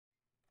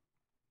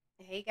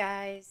Hey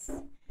guys,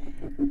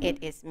 it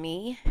is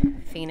me,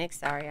 Phoenix.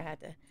 Sorry, I had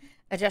to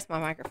adjust my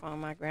microphone.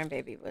 My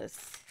grandbaby was,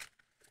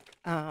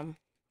 um,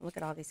 look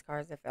at all these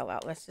cards that fell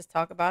out. Let's just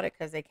talk about it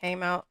because they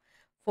came out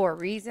for a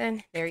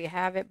reason. There you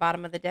have it.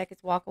 Bottom of the deck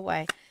is walk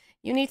away.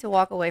 You need to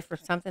walk away from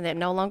something that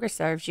no longer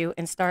serves you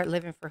and start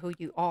living for who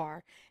you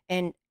are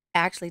and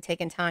actually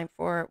taking time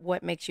for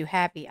what makes you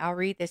happy. I'll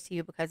read this to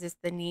you because it's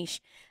the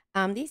niche.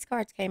 These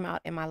cards came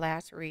out in my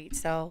last read.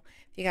 So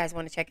if you guys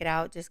want to check it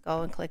out, just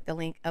go and click the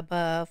link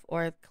above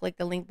or click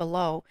the link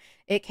below.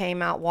 It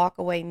came out walk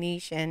away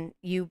niche and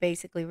you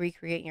basically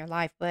recreate your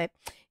life. But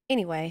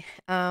anyway,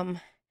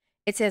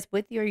 it says,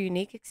 with your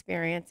unique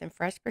experience and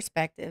fresh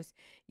perspectives,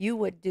 you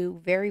would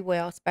do very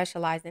well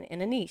specializing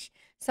in a niche.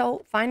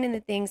 So, finding the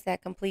things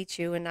that complete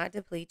you and not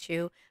deplete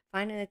you,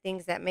 finding the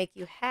things that make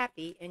you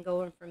happy and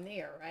going from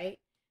there, right?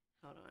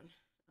 Hold on.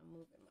 I'm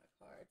moving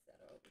my cards that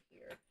are over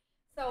here.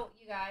 So,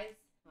 you guys,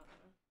 hold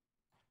on.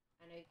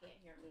 I know you can't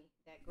hear me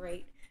that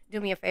great.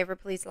 Do me a favor,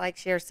 please like,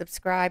 share,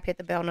 subscribe, hit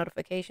the bell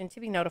notification to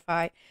be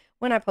notified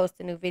when I post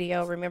a new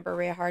video. Remember,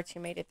 red hearts,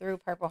 you made it through.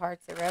 Purple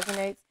hearts, it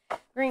resonates.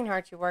 Green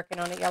hearts, you're working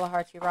on it. Yellow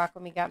hearts, you rock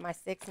with me. Got my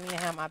six, and you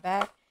have my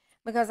back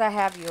because I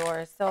have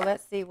yours. So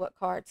let's see what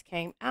cards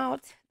came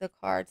out. The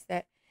cards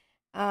that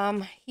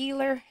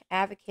healer,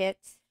 advocate,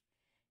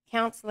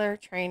 counselor,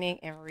 training,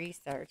 and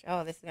research.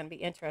 Oh, this is going to be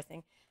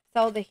interesting.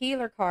 So, the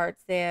healer card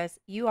says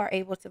you are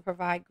able to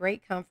provide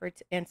great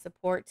comfort and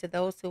support to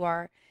those who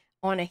are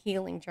on a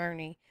healing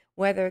journey,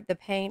 whether the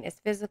pain is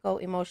physical,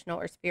 emotional,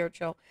 or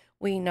spiritual.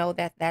 We know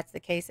that that's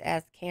the case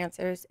as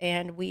cancers,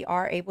 and we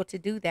are able to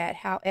do that.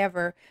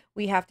 However,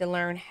 we have to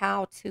learn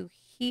how to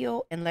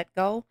heal and let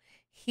go,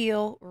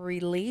 heal,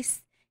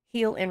 release,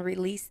 heal and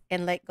release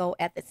and let go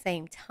at the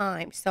same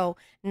time. So,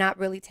 not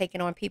really taking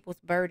on people's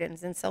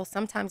burdens. And so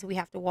sometimes we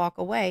have to walk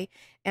away.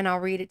 And I'll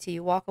read it to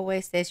you. Walk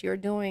away says you're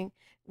doing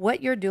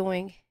what you're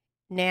doing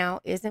now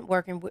isn't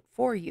working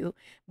for you,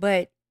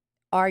 but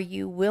are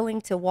you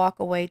willing to walk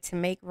away to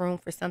make room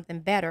for something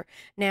better?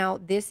 Now,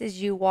 this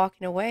is you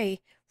walking away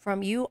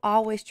from you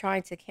always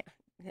trying to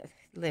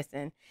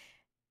listen.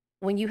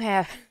 When you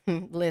have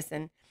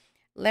listen,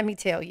 let me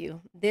tell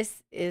you,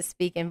 this is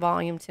speaking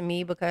volume to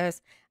me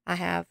because I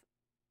have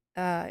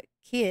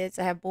kids,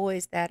 I have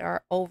boys that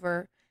are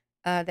over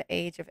the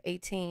age of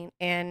 18.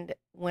 And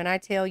when I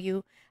tell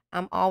you,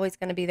 I'm always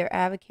going to be their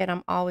advocate.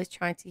 I'm always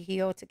trying to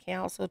heal, to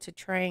counsel, to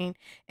train,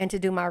 and to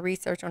do my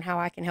research on how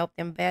I can help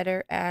them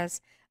better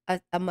as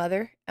a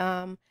mother.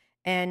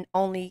 And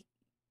only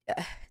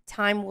uh,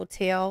 time will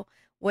tell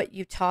what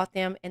you taught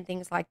them and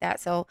things like that.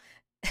 So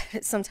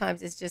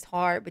sometimes it's just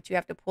hard, but you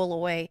have to pull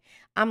away.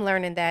 I'm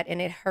learning that, and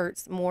it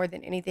hurts more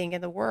than anything in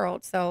the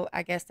world. So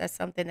I guess that's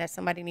something that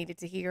somebody needed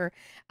to hear.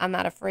 I'm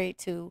not afraid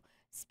to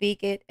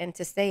speak it and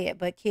to say it,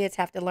 but kids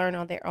have to learn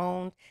on their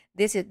own.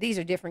 These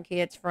are different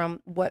kids from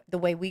what the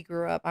way we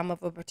grew up. I'm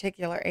of a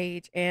particular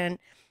age, and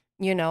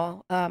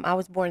I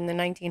was born in the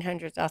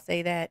 1900s. I'll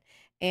say that.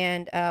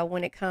 And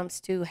when it comes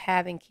to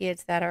having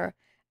kids that are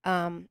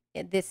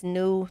this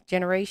new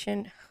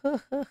generation,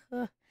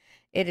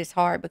 it is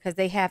hard because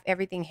they have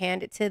everything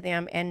handed to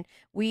them, and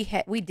we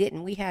had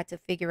to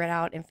figure it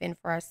out and fend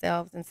for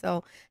ourselves. And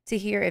so to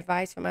hear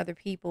advice from other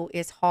people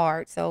is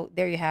hard. So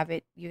there you have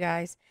it, you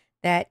guys.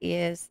 That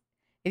is,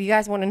 if you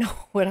guys want to know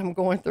what I'm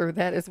going through,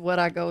 that is what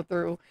I go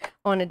through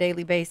on a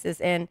daily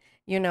basis. And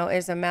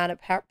it's a matter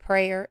of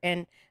prayer,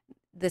 and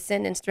the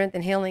sending strength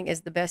and healing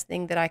is the best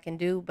thing that I can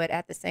do. But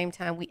at the same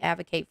time, we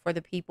advocate for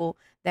the people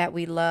that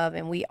we love,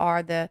 and we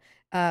are the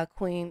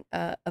Queen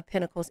of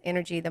Pentacles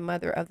energy, the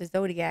mother of the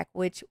zodiac,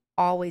 which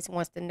always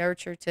wants to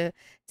nurture, to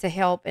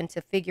help, and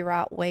to figure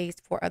out ways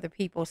for other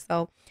people.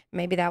 So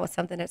maybe that was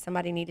something that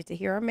somebody needed to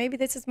hear, or maybe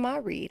this is my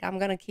read. I'm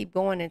gonna keep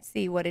going and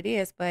see what it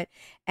is, but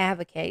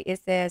advocate.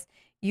 It says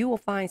you will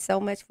find so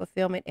much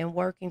fulfillment in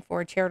working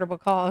for a charitable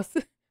cause.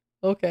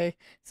 Okay.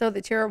 So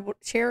the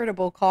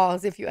charitable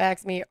cause, if you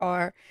ask me,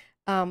 are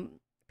um,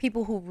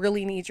 people who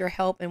really need your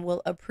help and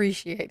will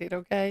appreciate it.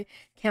 Okay.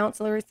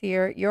 Counselor is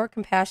here. Your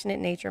compassionate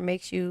nature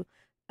makes you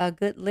a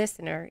good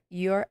listener.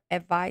 Your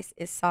advice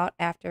is sought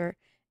after,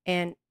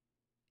 and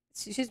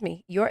excuse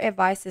me, your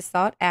advice is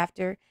sought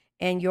after,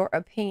 and your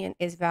opinion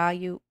is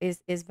a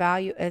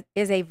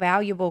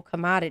valuable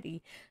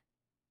commodity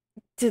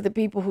to the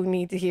people who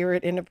need to hear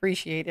it and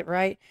appreciate it,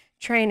 right?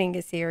 Training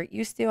is here.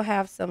 You still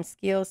have some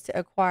skills to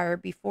acquire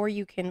before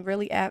you can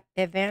really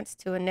advance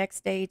to a next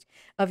stage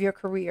of your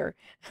career.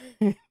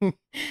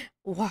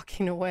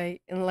 Walking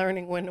away and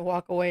learning when to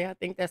walk away. I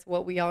think that's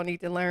what we all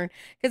need to learn,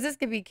 because this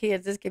could be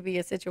kids, this could be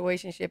a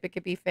situationship, it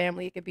could be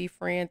family, it could be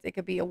friends, it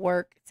could be a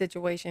work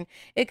situation,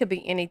 it could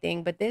be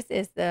anything. But this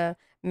is the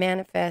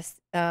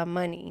manifest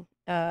money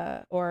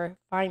or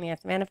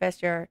finance,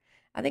 manifest your,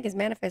 I think it's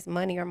manifest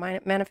money or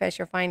manifest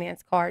your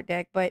finance card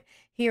deck. But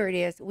here it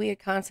is. We are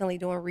constantly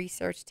doing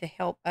research to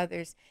help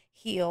others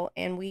heal.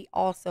 And we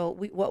also,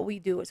 what we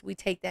do is we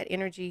take that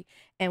energy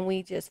and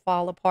we just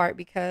fall apart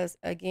because,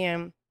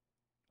 again,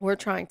 we're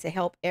trying to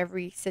help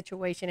every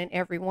situation and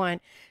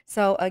everyone.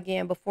 So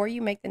again, before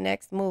you make the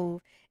next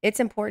move, it's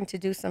important to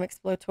do some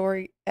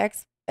exploratory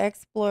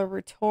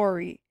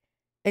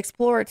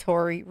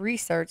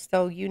research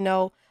so you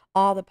know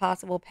all the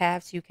possible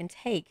paths you can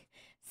take.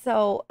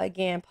 So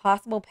again,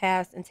 possible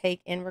paths and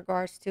take in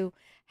regards to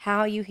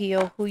how you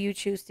heal, who you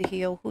choose to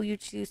heal, who you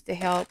choose to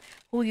help,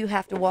 who you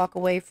have to walk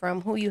away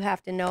from, who you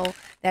have to know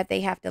that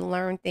they have to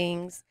learn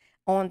things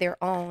on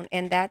their own.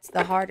 And that's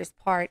the hardest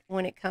part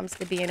when it comes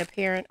to being a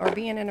parent or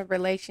being in a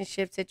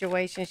relationship,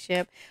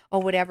 situationship,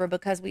 or whatever,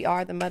 because we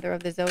are the mother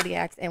of the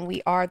zodiacs and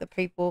we are the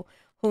people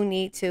who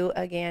need to,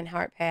 again,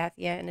 heart path,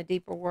 yeah, in a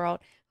deeper world,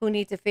 who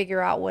need to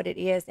figure out what it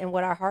is and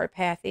what our heart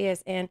path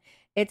is. And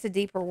it's a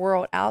deeper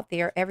world out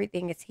there.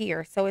 Everything is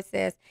here. So it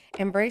says,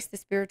 embrace the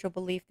spiritual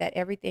belief that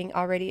everything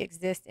already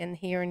exists in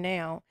here and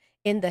now,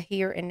 in the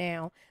here and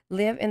now.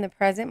 Live in the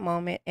present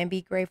moment and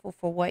be grateful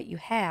for what you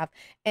have.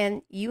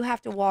 And you have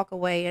to walk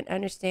away and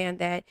understand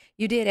that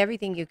you did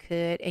everything you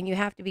could, and you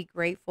have to be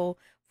grateful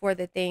for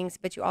the things,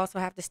 but you also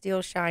have to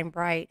still shine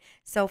bright.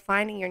 So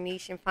finding your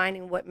niche and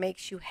finding what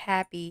makes you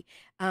happy,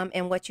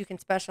 and what you can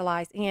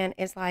specialize in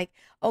is like,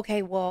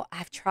 okay, well,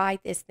 I've tried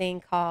this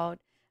thing called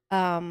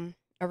a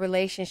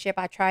relationship.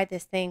 I tried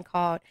this thing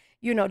called,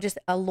 just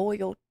a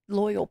loyal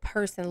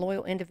person,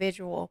 loyal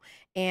individual.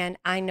 And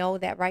I know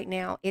that right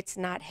now it's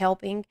not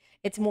helping.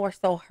 It's more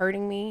so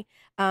hurting me.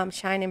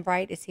 Shining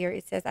Bright is here.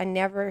 It says,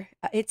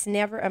 it's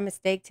never a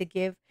mistake to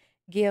give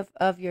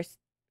of your,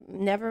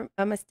 never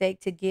a mistake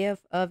to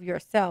give of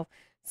yourself.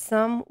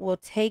 Some will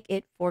take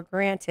it for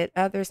granted.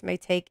 Others may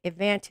take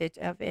advantage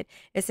of it.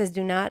 It says,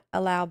 do not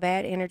allow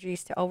bad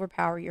energies to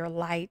overpower your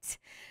light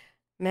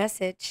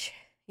message.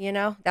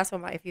 That's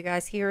what if you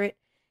guys hear it,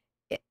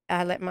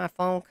 I let my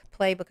phone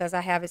play because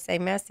I have it say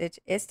message.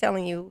 It's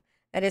telling you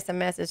that it's a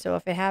message. So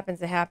if it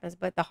happens, it happens.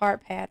 But the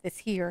heart path is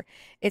here.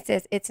 It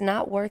says it's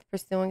not worth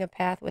pursuing a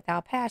path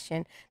without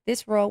passion.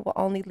 This road will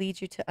only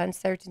lead you to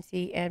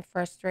uncertainty and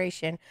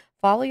frustration.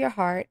 Follow your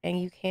heart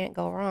and you can't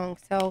go wrong.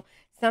 So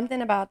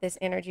something about this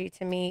energy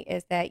to me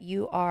is that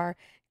you're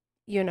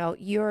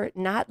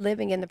not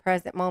living in the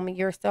present moment.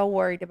 You're so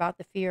worried about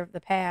the fear of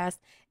the past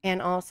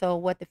and also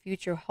what the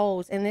future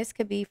holds. And this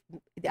could be,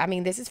 I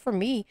mean, this is for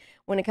me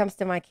when it comes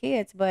to my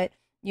kids, but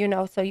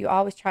so you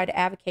always try to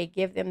advocate,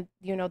 give them,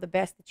 the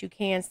best that you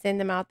can, send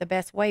them out the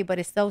best way. But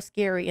it's so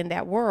scary in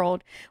that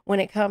world when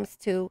it comes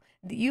to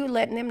you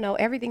letting them know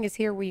everything is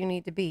here where you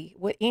need to be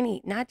with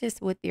any, not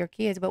just with your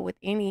kids, but with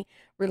any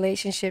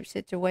relationship,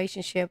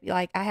 situationship.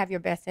 Like, I have your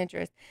best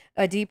interest,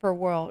 a deeper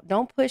world.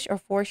 Don't push or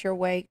force your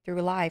way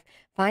through life.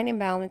 Finding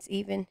balance,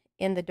 even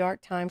in the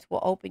dark times, will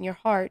open your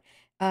heart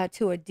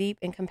to a deep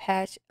and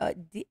compassion,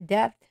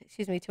 depth,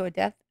 to a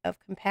depth of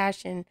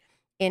compassion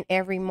in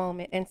every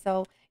moment. And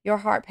so, your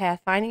heart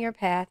path, finding your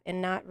path,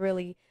 and not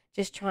really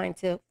just trying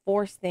to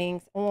force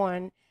things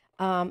on,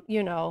 um,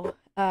 you know,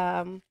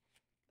 um,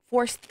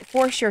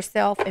 force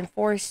yourself and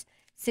force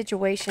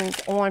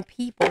situations on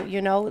people,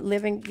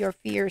 living your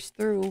fears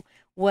through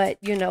what,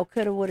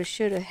 coulda, woulda,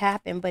 shoulda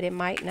happened, but it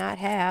might not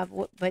have,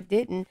 but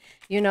didn't.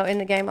 In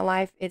the game of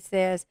life, it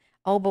says,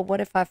 oh, but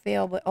what if I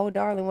fail? But oh,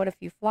 darling, what if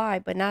you fly?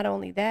 But not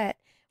only that,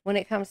 when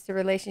it comes to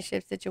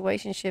relationships,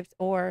 situationships,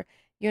 or,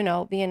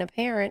 being a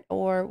parent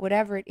or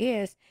whatever it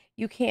is,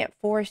 you can't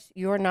force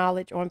your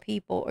knowledge on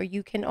people, or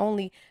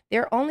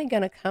they're only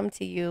going to come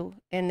to you.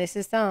 And this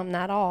is some,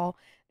 not all,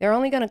 they're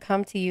only going to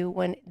come to you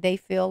when they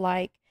feel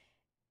like,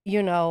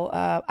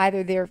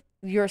 either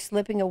you're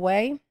slipping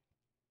away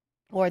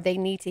or they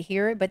need to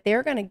hear it, but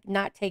they're going to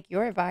not take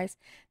your advice.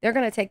 They're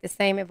going to take the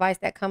same advice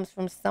that comes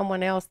from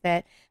someone else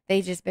that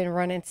they just been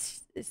running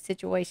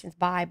situations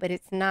by, but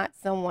it's not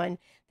someone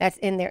that's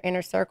in their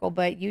inner circle.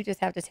 But you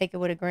just have to take it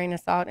with a grain of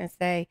salt and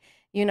say,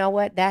 you know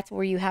what, that's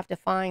where you have to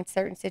find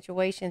certain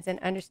situations and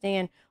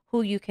understand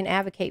who you can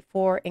advocate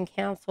for and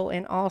counsel,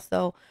 and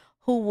also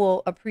who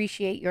will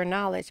appreciate your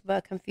knowledge.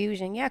 But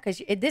confusion, yeah,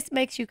 because this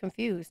makes you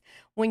confused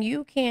when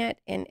you can't,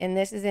 and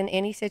this is in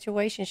any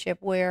situationship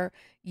where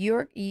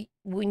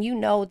when you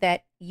know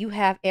that you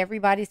have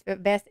everybody's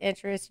best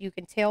interest, you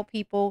can tell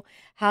people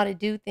how to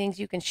do things,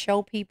 you can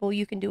show people,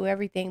 you can do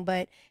everything.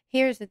 But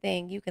here's the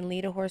thing, you can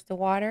lead a horse to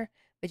water,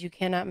 but you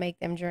cannot make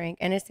them drink.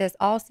 And it says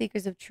all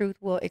seekers of truth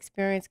will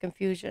experience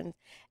confusion.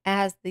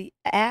 Ask the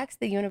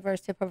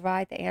universe to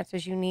provide the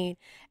answers you need.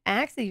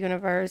 Ask the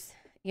universe.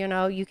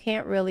 You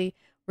can't really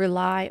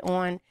rely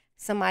on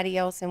somebody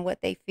else and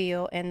what they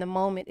feel. And the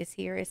moment is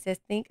here. It says,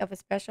 think of a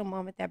special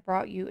moment that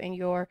brought you and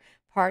your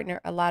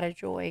partner a lot of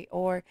joy,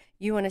 or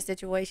you in a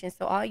situation.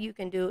 So all you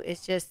can do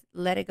is just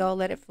let it go,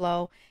 let it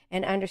flow,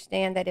 and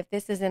understand that if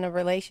this is in a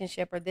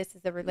relationship, or this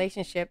is a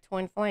relationship,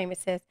 twin flame, it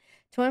says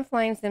twin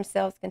flames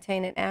themselves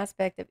contain an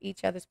aspect of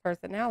each other's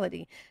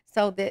personality.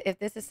 So that if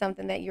this is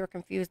something that you're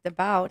confused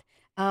about,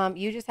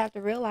 you just have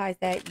to realize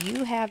that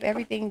you have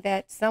everything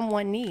that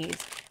someone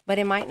needs, but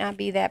it might not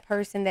be that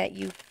person that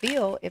you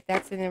feel. If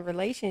that's in a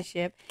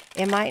relationship,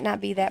 it might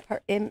not be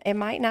it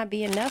might not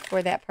be enough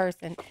for that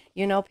person.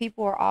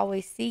 People are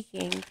always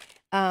seeking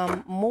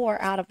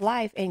more out of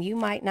life, and you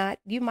might not,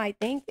 you might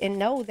think and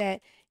know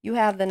that you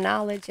have the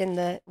knowledge and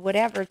the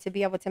whatever to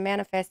be able to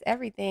manifest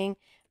everything.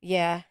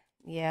 Yeah,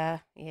 yeah.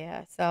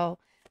 So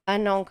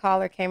unknown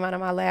caller came out of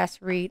my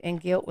last read,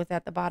 and guilt was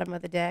at the bottom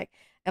of the deck.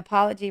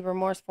 Apology,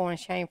 remorseful, and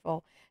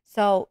shameful.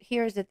 So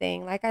here's the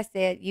thing, like I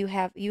said, you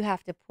have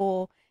to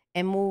pull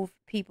and move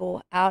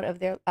people out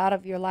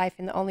of your life,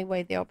 and the only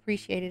way they'll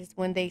appreciate it is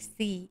when they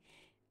see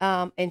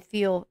and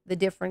feel the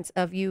difference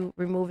of you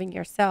removing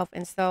yourself.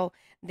 And so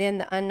then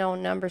the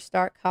unknown numbers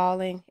start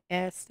calling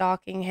and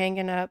stalking,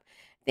 hanging up,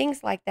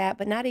 things like that.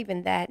 But not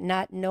even that,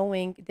 not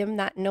knowing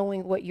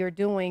what you're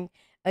doing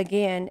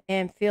again,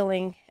 and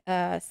feeling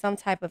some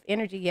type of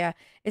energy. Yeah,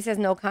 it says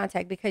no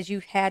contact because you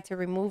had to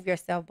remove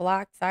yourself,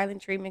 block,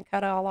 silent treatment,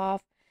 cut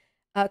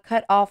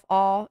off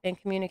all in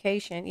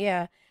communication.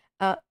 Yeah,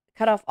 uh,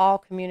 cut off all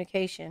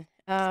communication.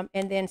 And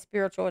then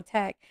spiritual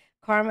attack,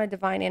 karma,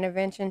 divine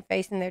intervention,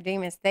 facing their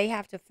demons. They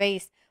have to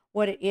face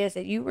what it is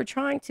that you were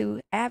trying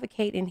to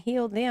advocate and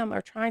heal them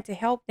or trying to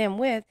help them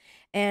with,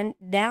 and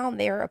now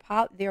they're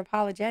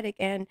apologetic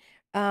and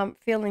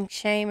feeling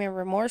shame and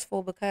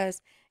remorseful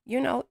because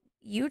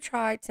you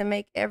tried to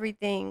make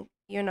everything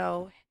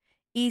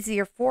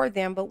easier for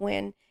them, but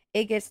when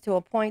it gets to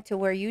a point to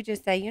where you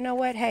just say, you know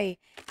what, hey,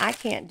 I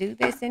can't do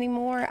this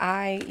anymore.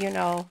 I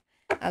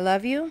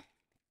love you.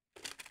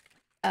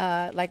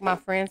 Like my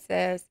friend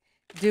says,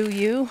 do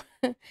you?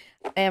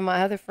 And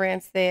my other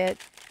friend said,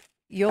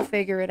 you'll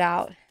figure it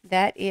out.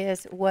 That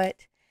is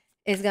what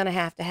is going to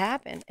have to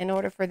happen in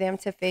order for them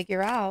to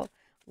figure out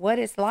what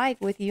it's like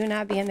with you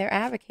not being their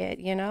advocate.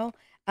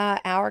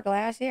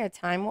 Hourglass, yeah,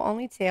 time will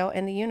only tell.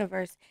 In the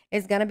universe,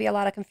 it's going to be a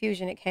lot of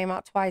confusion. It came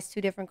out twice,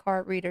 two different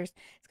card readers.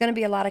 It's going to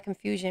be a lot of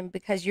confusion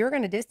because you're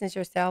going to distance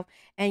yourself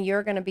and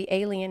you're going to be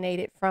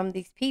alienated from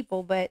these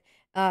people, but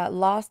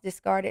lost,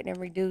 discarded, and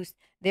reduced.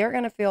 They're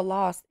going to feel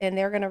lost, and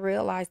they're going to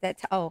realize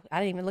that, oh, I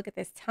didn't even look at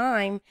this.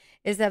 Time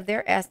is of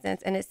their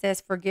essence, and it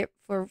says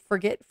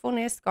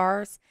forgetfulness,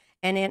 scars,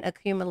 and then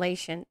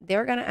accumulation.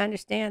 They're going to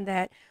understand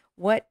that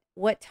what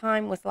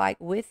time was like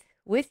with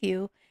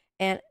you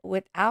and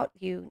without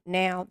you,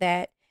 now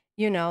that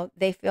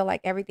they feel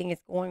like everything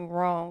is going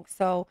wrong.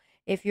 So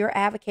if you're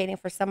advocating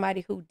for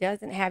somebody who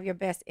doesn't have your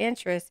best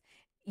interest,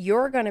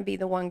 you're going to be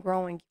the one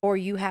growing, or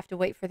you have to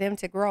wait for them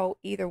to grow.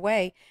 Either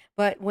way,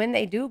 but when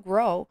they do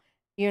grow,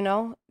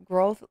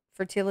 growth,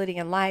 fertility,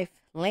 and life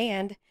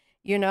land,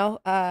 you know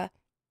uh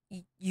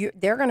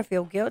they're going to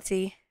feel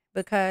guilty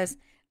because,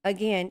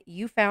 again,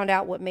 you found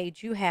out what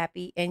made you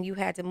happy and you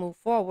had to move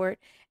forward,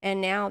 and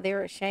now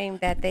they're ashamed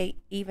that they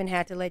even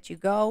had to let you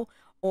go,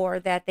 or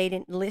that they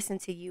didn't listen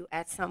to you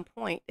at some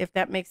point, if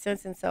that makes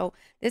sense. And so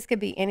this could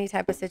be any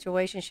type of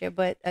situationship,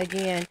 but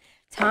again,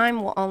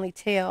 time will only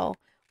tell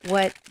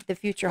what the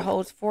future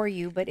holds for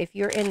you. But if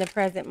you're in the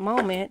present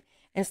moment,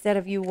 instead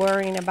of you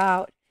worrying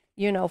about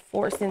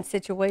forcing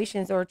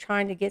situations or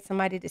trying to get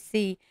somebody to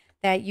see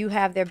that you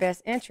have their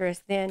best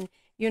interest, then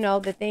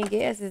the thing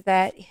is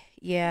that,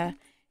 yeah,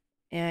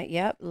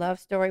 yep, love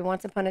story.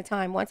 Once upon a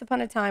time,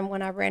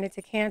 when I ran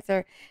into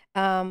cancer,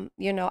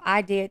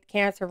 I did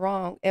cancer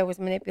wrong. It was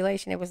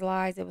manipulation, it was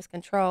lies, it was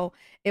control,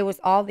 it was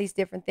all these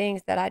different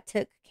things that I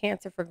took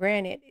cancer for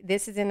granted.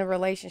 This is in a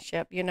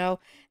relationship.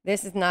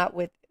 This is not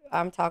with.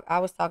 I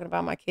was talking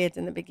about my kids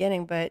in the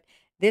beginning, but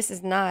this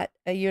is not,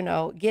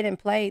 get and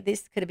play.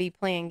 This could be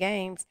playing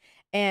games,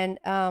 and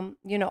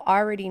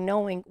already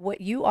knowing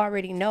what you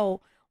already know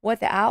what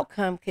the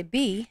outcome could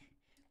be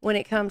when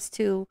it comes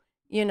to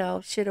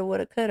shoulda,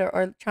 woulda, coulda,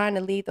 or trying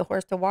to lead the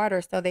horse to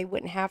water so they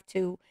wouldn't have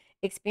to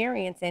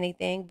experience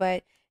anything.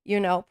 But,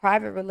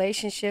 private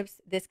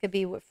relationships, this could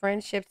be with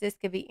friendships, this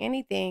could be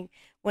anything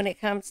when it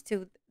comes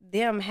to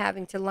them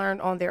having to learn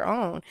on their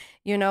own.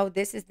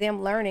 This is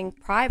them learning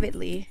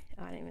privately.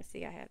 I didn't even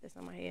see I had this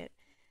on my head.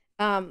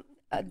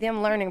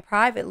 Them learning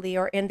privately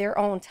or in their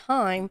own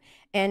time,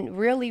 and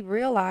really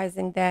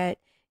realizing that,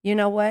 you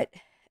know what,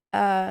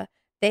 uh,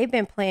 they've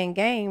been playing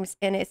games,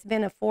 and it's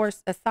been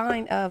a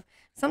sign of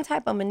some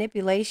type of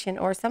manipulation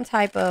or some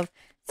type of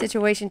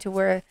situation to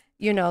where,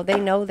 they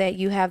know that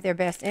you have their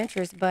best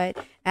interest, but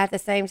at the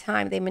same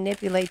time, they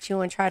manipulate you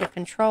and try to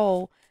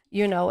control,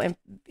 and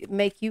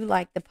make you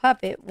like the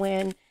puppet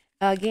when,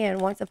 again,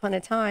 once upon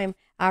a time,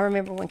 I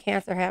remember when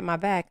cancer had my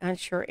back,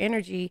 unsure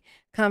energy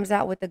comes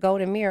out with the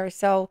golden mirror.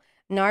 So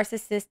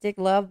narcissistic,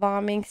 love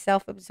bombing,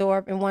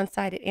 self-absorbed, and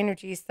one-sided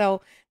energy.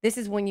 So this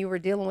is when you were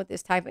dealing with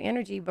this type of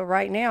energy. But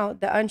right now,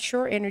 the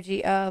unsure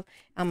energy of,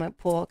 I'm gonna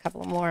pull a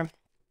couple more.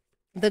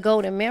 The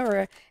golden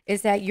mirror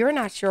is that you're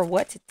not sure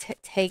what to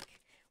take,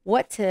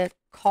 what to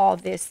call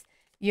this,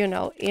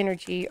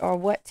 energy,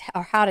 or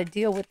or how to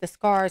deal with the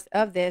scars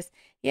of this.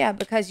 Yeah,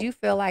 because you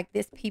feel like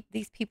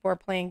these people are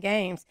playing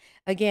games.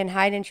 Again,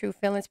 hiding true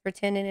feelings,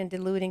 pretending and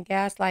deluding,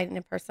 gaslighting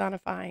and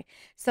personifying.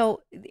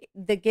 So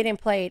the getting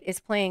played is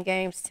playing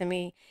games to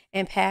me,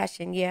 and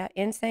passion. Yeah,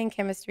 insane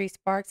chemistry,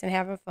 sparks and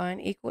having fun,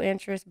 equal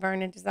interest,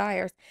 burning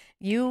desires.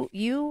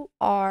 You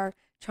are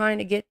trying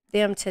to get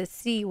them to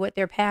see what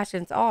their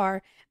passions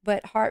are,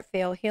 but heart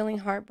fail, healing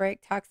heartbreak,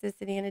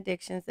 toxicity and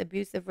addictions,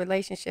 abusive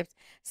relationships.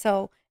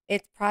 So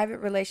it's private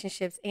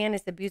relationships and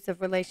it's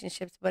abusive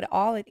relationships, but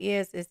all it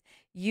is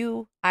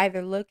you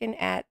either looking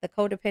at the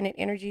codependent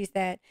energies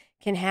that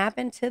can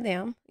happen to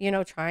them,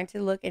 trying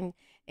to look and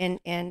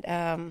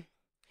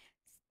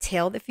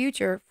tell the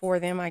future for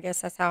them. I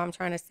guess that's how I'm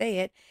trying to say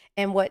it.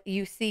 And what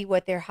you see,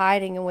 what they're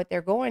hiding and what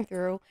they're going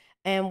through,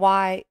 and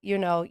why,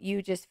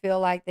 you just feel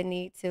like the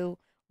need to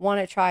want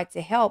to try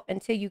to help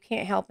until you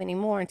can't help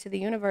anymore, until the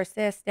universe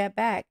says, step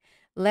back,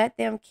 let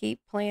them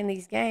keep playing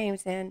these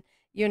games and,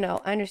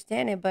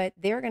 understand it. But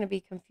they're going to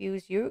be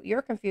confused.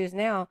 You're confused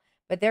now,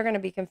 but they're going to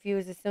be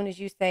confused as soon as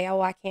you say,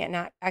 oh, I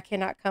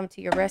cannot come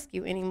to your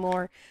rescue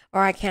anymore,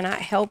 or I cannot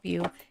help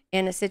you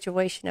in a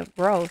situation of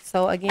growth.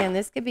 So again,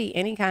 this could be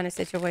any kind of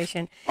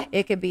situation.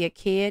 It could be a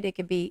kid. It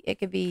could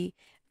be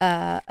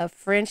a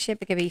friendship.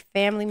 It could be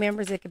family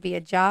members. It could be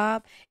a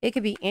job. It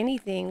could be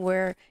anything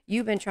where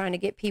you've been trying to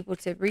get people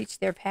to reach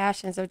their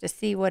passions or to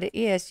see what it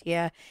is.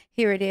 Yeah,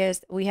 here it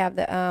is. We have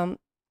the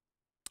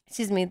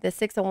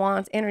Six of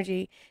Wands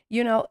energy.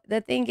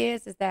 The thing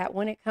is that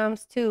when it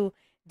comes to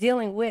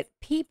dealing with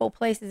people,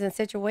 places, and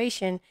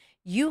situation,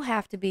 you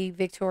have to be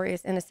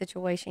victorious in a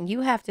situation.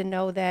 You have to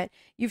know that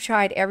you've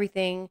tried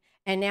everything,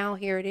 and now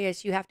here it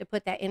is. You have to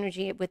put that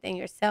energy within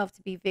yourself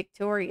to be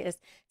victorious,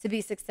 to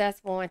be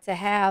successful, and to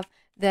have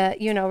the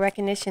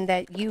recognition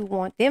that you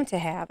want them to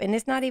have. And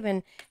it's not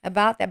even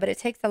about that, but it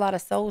takes a lot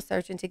of soul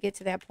searching to get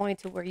to that point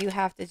to where you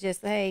have to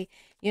just, hey,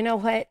 you know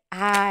what,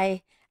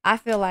 I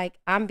feel like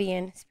I'm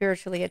being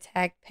spiritually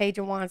attacked, Page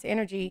of Wands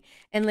energy,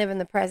 and live in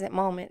the present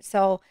moment.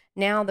 So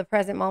now the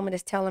present moment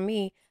is telling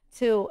me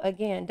to,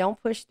 again,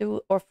 don't push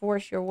through or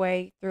force your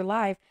way through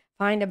life.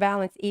 Find a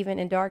balance even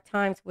in dark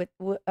times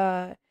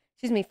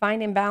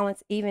finding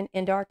balance even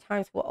in dark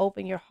times will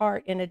open your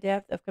heart in a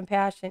depth of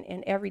compassion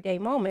in everyday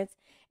moments.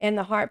 And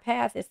the heart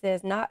path, it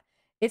says,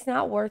 it's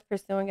not worth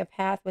pursuing a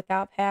path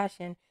without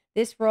passion.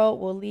 This road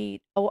will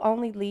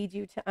only lead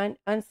you to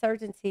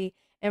uncertainty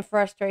and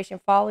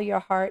frustration. Follow your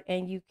heart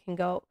and you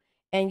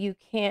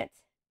can't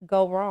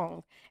go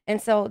wrong.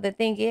 And so the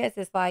thing is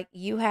like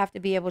you have to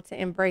be able to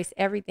embrace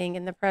everything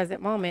in the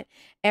present moment.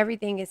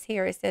 Everything is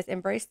here. It says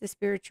embrace the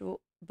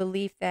spiritual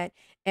belief that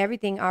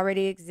everything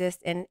already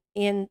exists and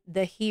in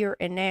the here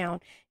and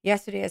now.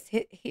 Yesterday is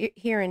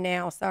here and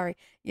now. Sorry.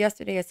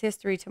 Yesterday is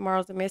history.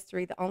 Tomorrow's a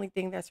mystery. The only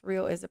thing that's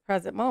real is the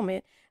present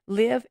moment.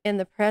 Live in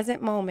the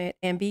present moment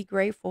and be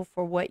grateful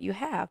for what you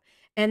have.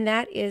 And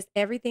that is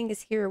everything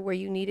is here where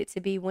you need it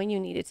to be when you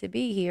need it to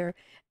be here.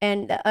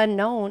 And the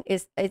unknown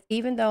is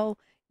even though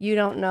you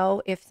don't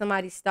know if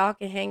somebody's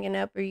stalking, hanging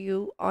up, or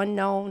you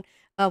unknown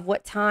of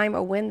what time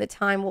or when the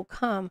time will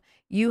come,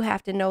 you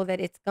have to know that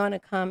it's going to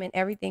come and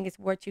everything is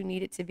what you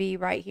need it to be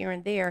right here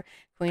and there.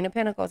 Queen of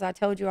Pentacles, I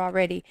told you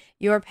already,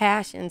 your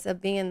passions of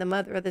being the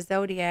mother of the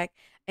zodiac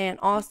and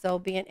also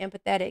being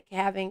empathetic,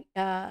 having,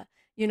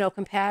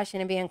 compassion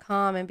and being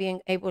calm and being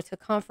able to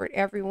comfort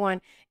everyone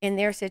in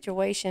their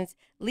situations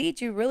lead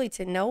you really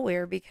to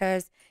nowhere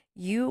because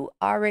you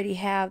already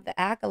have the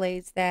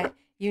accolades that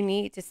you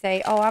need to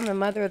say, oh, I'm a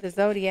mother of the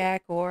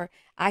zodiac, or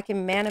I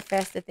can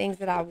manifest the things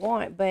that I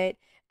want. But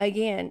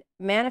again,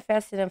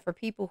 manifesting them for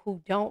people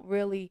who don't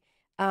really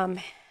um,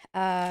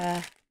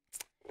 uh,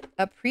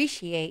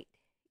 appreciate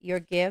your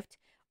gift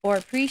or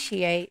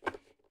appreciate,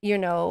 you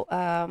know,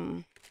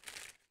 um,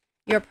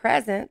 your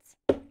presence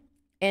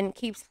and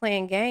keeps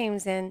playing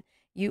games. And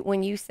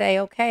when you say,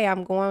 okay,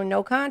 I'm going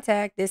no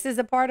contact, this is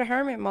a part of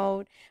hermit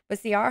mode. But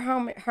see, our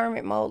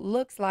hermit mode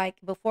looks like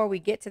before we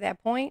get to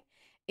that point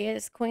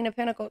is Queen of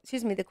Pentacles,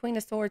 excuse me, the Queen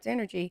of Swords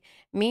energy,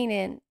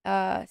 meaning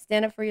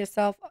stand up for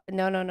yourself.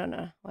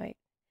 No. Wait,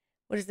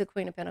 what is the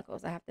Queen of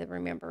Pentacles? I have to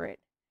remember it.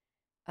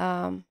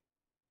 Um,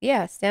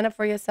 yeah, stand up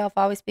for yourself.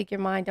 Always speak your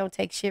mind. Don't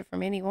take shit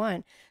from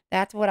anyone.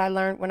 That's what I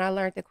learned when I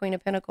learned the Queen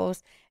of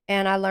Pentacles,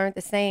 and I learned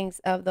the sayings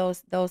of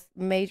those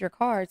major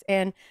cards.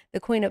 And the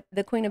Queen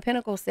of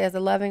Pentacles says a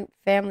loving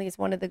family is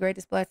one of the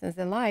greatest blessings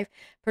in life.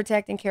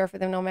 Protect and care for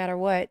them no matter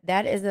what.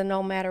 That is a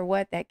no matter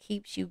what that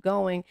keeps you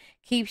going,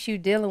 keeps you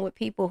dealing with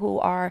people who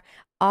are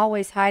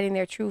always hiding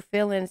their true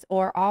feelings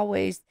or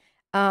always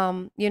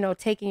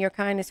taking your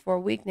kindness for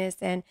weakness.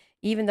 And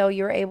even though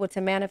you're able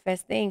to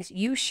manifest things,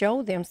 you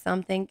show them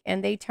something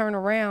and they turn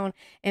around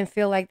and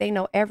feel like they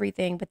know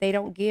everything, but they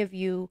don't give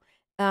you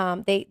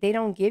they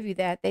don't give you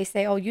that. They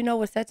say, oh, you know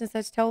what such and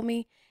such told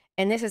me?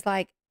 And this is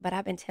like, but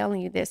I've been telling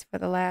you this for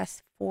the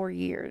last 4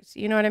 years.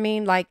 You know what I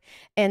mean? Like,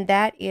 and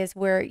that is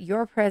where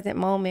your present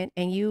moment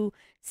and you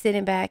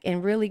sitting back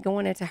and really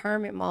going into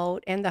hermit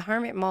mode. And the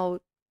hermit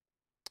mode,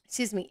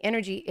 excuse me,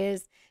 energy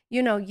is,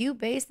 you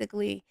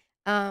basically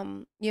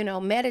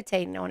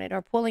meditating on it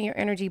or pulling your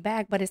energy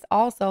back, but it's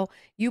also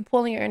you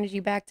pulling your energy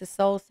back to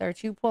soul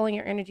search, you pulling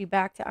your energy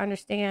back to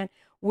understand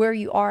where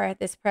you are at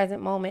this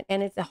present moment.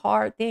 And it's a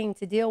hard thing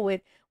to deal with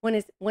when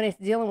it's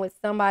dealing with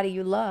somebody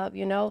you love.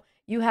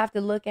 You have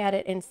to look at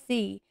it and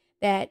see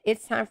that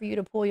it's time for you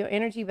to pull your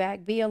energy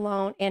back, be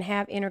alone, and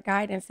have inner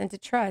guidance and to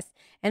trust.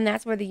 And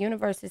that's where the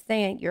universe is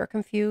saying you're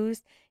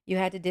confused. You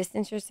had to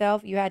distance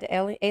yourself. You had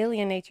to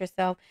alienate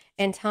yourself.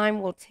 And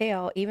time will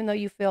tell, even though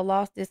you feel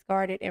lost,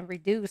 discarded, and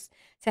reduced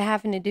to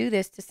having to do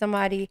this to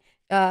somebody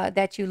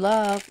that you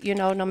love,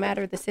 no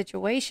matter the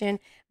situation,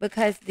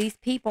 because these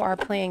people are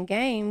playing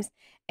games.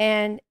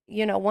 And,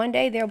 one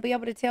day they'll be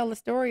able to tell the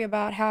story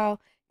about how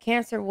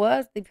Cancer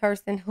was the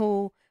person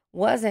who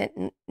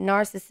wasn't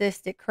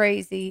narcissistic,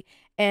 crazy,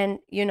 and,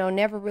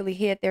 never really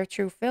hid their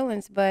true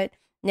feelings, but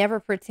never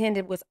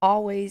pretended, was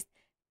always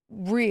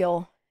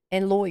real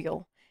and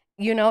loyal,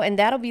 and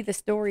that'll be the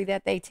story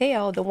that they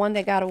tell, the one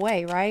that got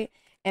away, right?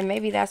 And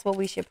maybe that's what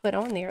we should put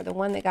on there, the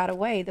one that got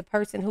away, the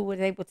person who was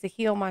able to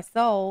heal my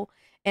soul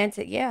and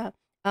to, yeah.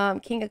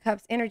 King of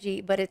Cups energy,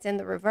 but it's in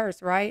the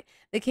reverse, right?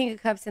 The King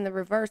of Cups in the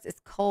reverse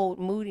is cold,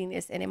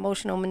 moodiness, and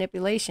emotional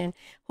manipulation.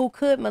 Who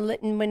could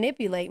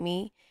manipulate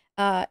me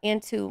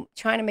into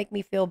trying to make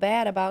me feel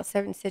bad about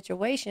certain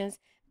situations,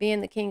 being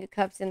the King of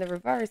Cups in the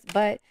reverse,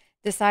 but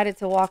decided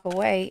to walk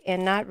away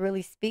and not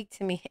really speak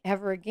to me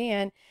ever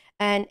again.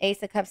 And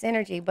Ace of Cups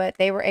energy, but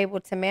they were able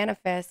to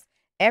manifest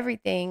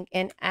everything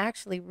and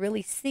actually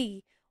really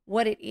see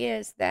what it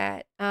is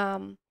that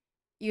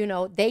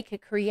they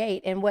could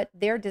create and what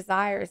their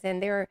desires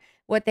and their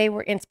what they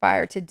were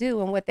inspired to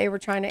do and what they were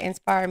trying to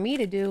inspire me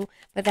to do.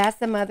 But that's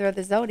the mother of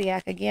the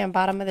zodiac. Again,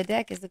 bottom of the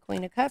deck is the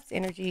Queen of Cups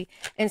energy.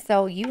 And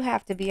so you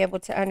have to be able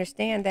to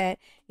understand that,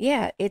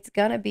 yeah, it's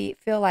gonna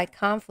feel like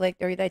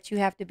conflict, or that you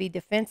have to be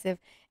defensive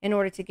in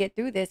order to get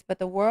through this. But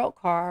the World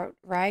card,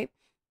 right,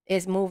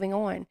 is moving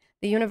on.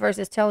 The universe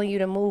is telling you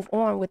to move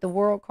on with the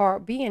World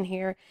card being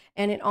here.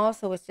 And it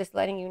also is just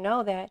letting you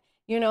know that,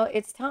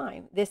 it's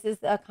time. This is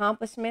the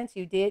accomplishments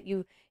you did.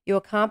 You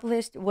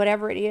accomplished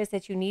whatever it is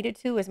that you needed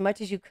to, as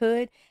much as you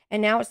could.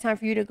 And now it's time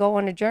for you to go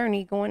on a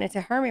journey, going into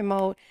hermit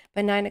mode,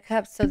 but Nine of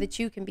Cups, so that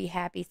you can be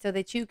happy, so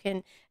that you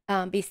can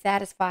be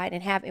satisfied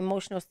and have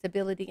emotional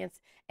stability,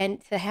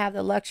 and to have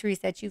the luxuries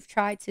that you've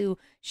tried to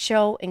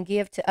show and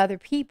give to other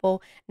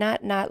people.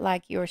 Not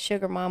like you're a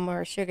sugar mama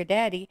or a sugar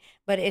daddy,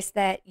 but it's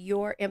that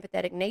your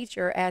empathetic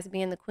nature, as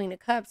being the Queen of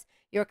Cups,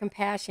 your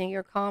compassion,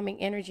 your calming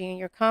energy, and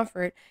your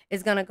comfort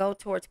is going to go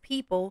towards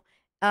people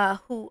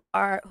who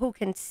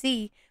can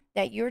see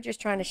that you're just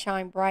trying to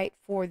shine bright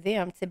for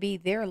them, to be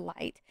their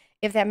light,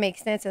 if that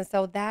makes sense. And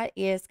so that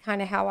is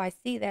kind of how I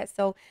see that.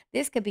 So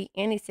this could be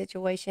any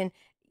situation.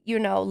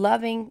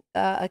 Loving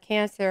a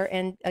Cancer,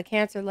 and a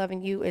Cancer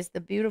loving you, is the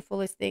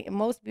beautifulest thing,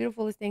 most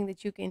beautifulest thing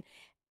that you can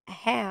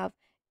have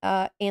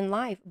in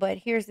life. But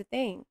here's the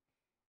thing,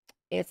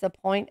 it's a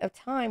point of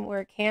time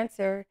where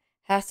Cancer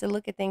has to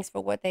look at things for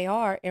what they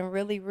are and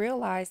really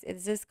realize,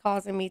 is this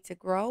causing me to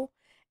grow?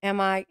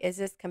 Is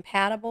this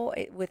compatible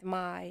with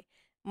my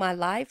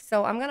life?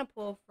 So I'm going to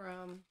pull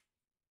from,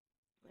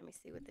 let me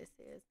see what this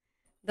is.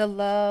 The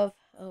love.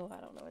 Oh,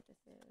 I don't know what this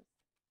is.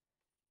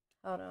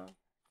 Hold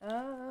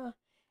on.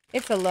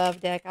 It's a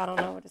love deck. I don't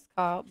know what it's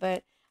called,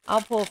 but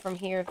I'll pull from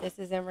here if this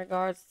is in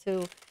regards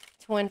to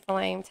twin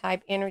flame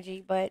type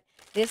energy. But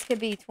this could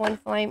be twin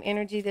flame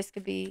energy. This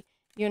could be,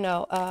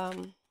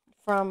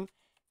 from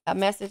a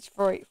message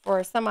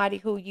for somebody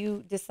who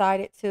you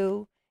decided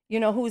to,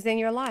 who's in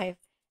your life.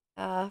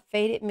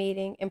 Fated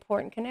meeting,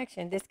 important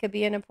connection. This could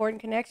be an important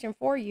connection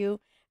for you,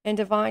 and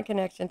divine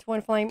connection.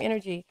 Twin flame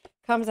energy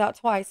comes out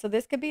twice. So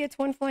this could be a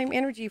twin flame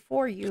energy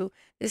for you.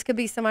 This could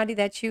be somebody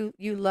that you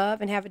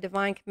love and have a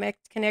divine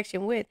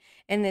connection with,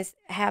 and this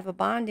have a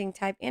bonding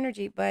type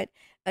energy. But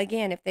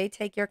again, if they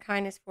take your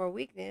kindness for a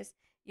weakness,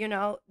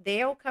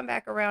 they'll come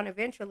back around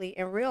eventually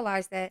and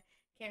realize that,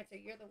 Cancer,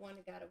 you're the one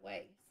that got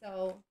away.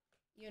 So,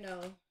 hold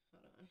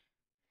on.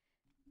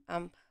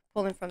 I'm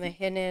pulling from the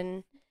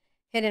hidden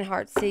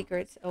heart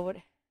secrets. Oh, what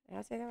did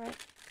I say that right?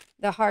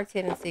 The heart's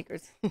hidden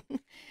secrets.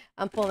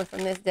 I'm pulling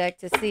from this deck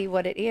to see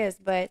what it is.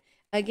 But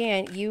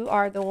again, you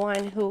are the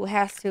one who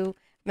has to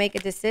make a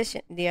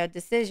decision. The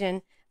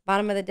decision.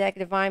 Bottom of the deck,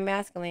 divine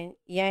masculine,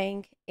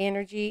 yang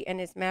energy,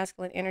 and it's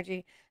masculine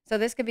energy. So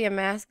this could be a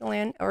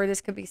masculine, or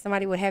this could be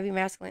somebody with heavy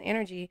masculine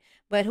energy.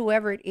 But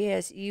whoever it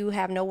is, you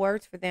have no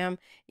words for them.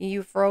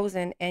 You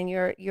frozen, and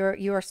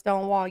you're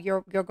stonewall.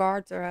 Your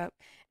guards are up.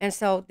 And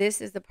so this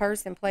is the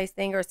person, place,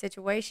 thing, or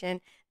situation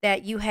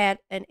that you had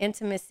an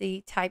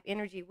intimacy type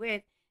energy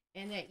with,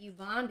 and that you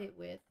bonded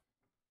with.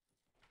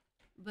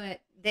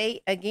 But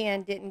they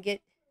again didn't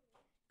get.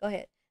 Go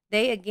ahead.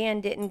 They again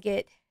didn't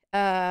get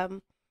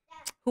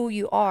who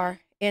you are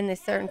in this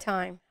certain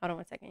time. Hold on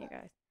one second, you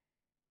guys.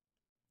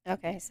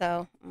 Okay,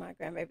 so my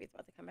grandbaby's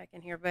about to come back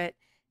in here, but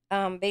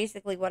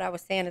basically what I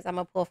was saying is I'm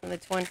gonna pull from the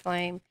twin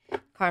flame,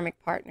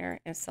 karmic partner,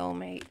 and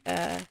soulmate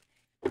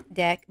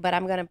deck, but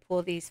I'm gonna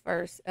pull these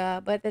first.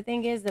 But the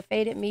thing is, the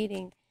fated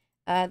meeting,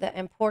 the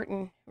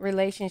important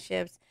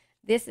relationships.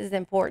 This is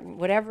important.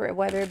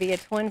 Whether it be a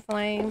twin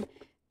flame,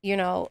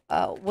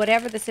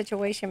 whatever the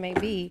situation may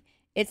be,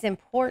 it's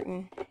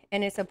important,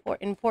 and it's an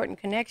important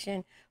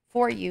connection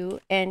for you,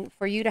 and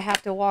for you to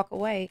have to walk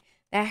away,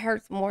 that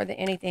hurts more than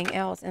anything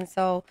else. And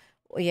so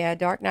Yeah,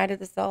 dark night of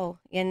the soul.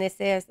 And this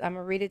says, I'm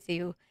gonna read it to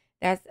you.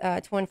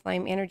 That's twin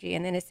flame energy.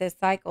 And then it says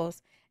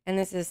cycles. And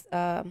this is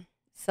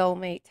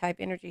soulmate type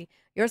energy.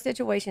 Your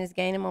situation is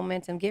gaining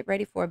momentum. Get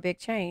ready for a big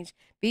change.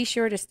 Be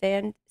sure to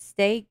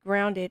stay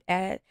grounded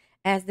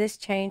as this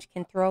change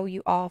can throw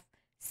you off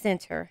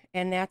center.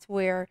 And that's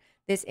where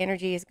this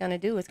energy is gonna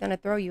do. It's gonna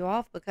throw you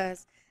off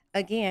because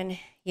again,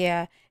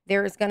 yeah,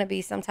 there is gonna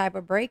be some type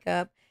of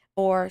breakup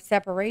or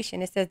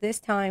separation. It says this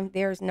time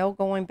there's no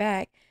going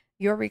back.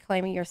 You're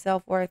reclaiming your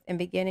self-worth and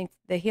beginning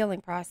the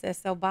healing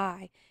process. So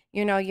bye.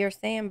 You're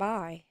saying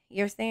bye.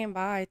 You're saying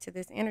bye to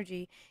this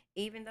energy,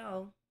 even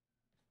though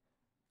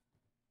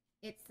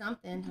it's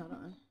something. Hold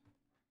on.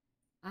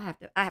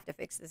 I have to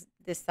fix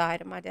this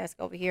side of my desk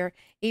over here.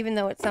 Even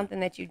though it's something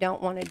that you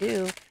don't want to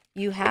do,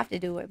 you have to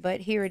do it.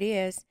 But here it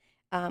is.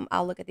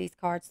 I'll look at these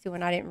cards too,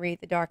 and I didn't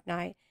read the Dark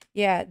Knight.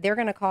 Yeah, they're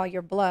gonna call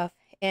your bluff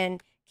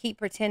and keep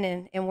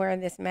pretending and wearing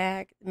this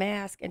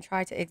mask and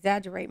try to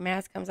exaggerate.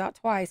 Mask comes out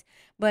twice,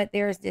 but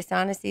there's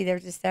dishonesty,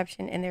 there's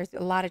deception, and there's a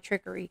lot of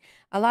trickery,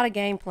 a lot of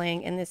game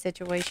playing in this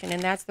situation,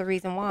 and that's the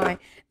reason why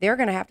they're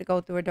gonna have to go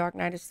through a dark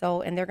night of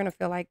soul, and they're gonna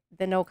feel like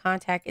the no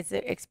contact is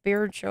a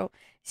spiritual,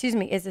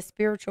 is a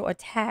spiritual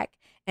attack.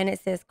 And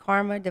it says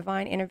karma,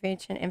 divine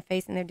intervention, and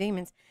facing their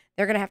demons.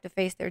 They're going to have to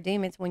face their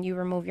demons when you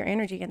remove your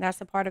energy. And that's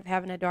a part of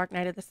having a dark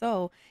night of the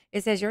soul.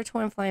 It says your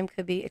twin flame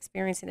could be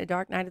experiencing a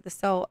dark night of the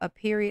soul, a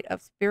period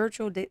of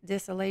spiritual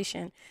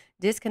desolation,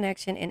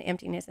 disconnection, and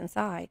emptiness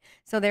inside.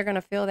 So they're going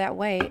to feel that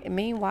way. And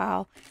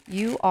meanwhile,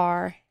 you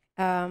are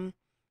having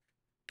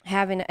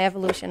an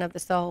evolution of the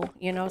soul.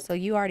 So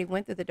you already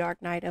went through the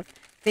dark night of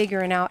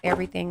figuring out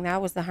everything.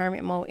 That was the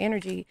hermit mode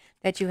energy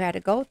that you had to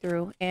go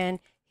through. And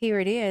here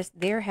it is.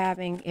 They're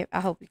having, I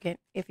hope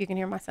if you can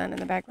hear my son in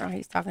the background,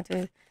 he's talking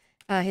to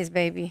his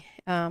baby.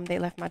 They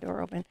left my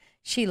door open.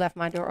 She left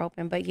my door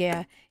open. But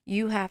yeah,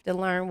 you have to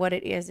learn what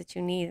it is that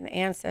you need. And the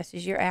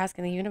ancestors, you're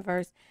asking the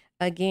universe.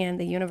 Again,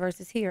 the universe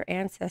is here.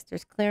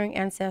 Ancestors, clearing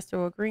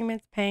ancestral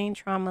agreements, pain,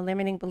 trauma,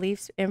 limiting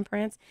beliefs,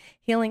 imprints,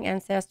 healing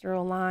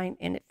ancestral line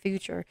in the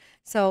future.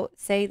 So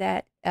say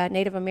that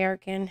Native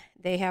American,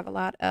 they have a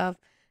lot of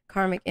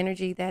karmic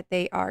energy that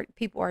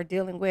people are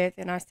dealing with.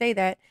 And I say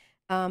that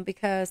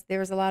because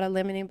there's a lot of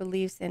limiting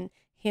beliefs and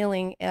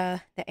healing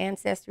the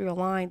ancestral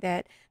line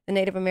that the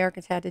Native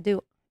Americans had to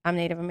do. I'm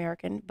Native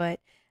American,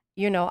 but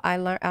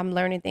I'm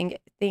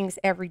learning things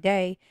every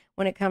day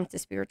when it comes to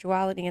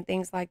spirituality and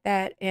things like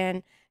that.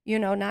 And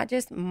not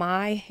just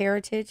my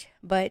heritage,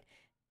 but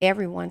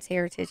everyone's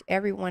heritage.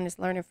 Everyone is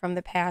learning from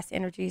the past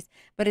energies,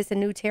 but it's a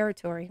new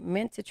territory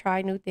meant to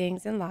try new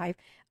things in life,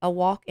 a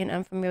walk in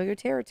unfamiliar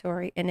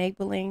territory,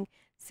 enabling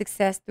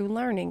success through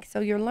learning. So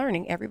you're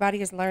learning.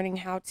 Everybody is learning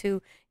how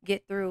to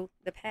get through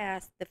the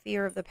past, the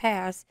fear of the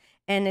past.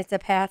 And it's a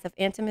path of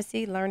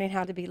intimacy, learning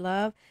how to be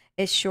loved.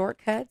 It's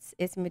shortcuts,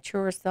 it's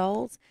mature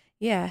souls.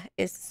 Yeah,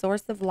 it's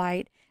source of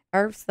light,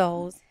 earth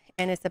souls,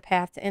 and it's a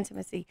path to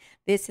intimacy.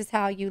 This is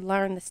how you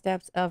learn the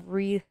steps of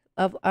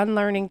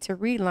unlearning to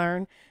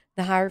relearn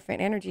the Hierophant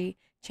energy,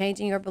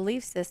 changing your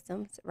belief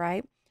systems,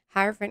 right?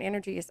 Hierophant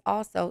energy is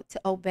also to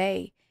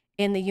obey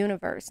in the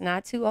universe,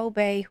 not to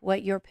obey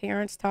what your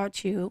parents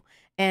taught you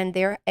and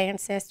their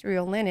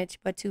ancestral lineage,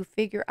 but to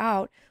figure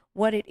out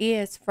what it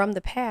is from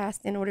the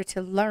past in order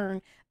to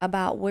learn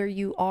about where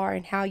you are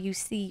and how you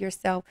see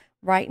yourself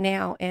right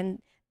now.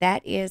 And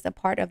that is a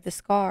part of the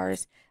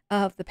scars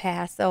of the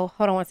past. So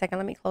hold on one second.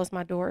 Let me close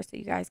my door so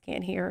you guys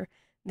can't hear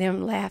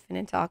them laughing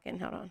and talking.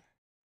 Hold on.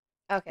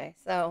 Okay,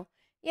 so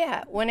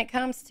yeah, when it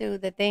comes to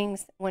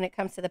when it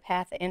comes to the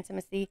path of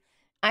intimacy,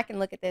 I can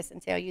look at this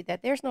and tell you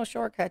that there's no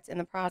shortcuts in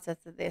the process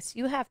of this.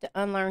 You have to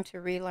unlearn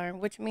to relearn,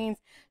 which means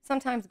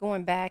sometimes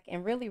going back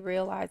and really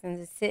realizing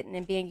and sitting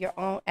and being your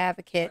own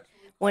advocate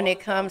when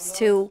it comes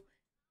to.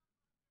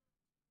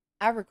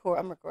 I'm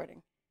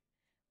recording.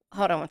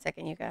 Hold on one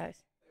second, you guys.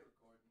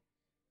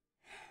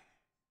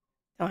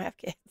 Don't have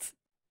kids.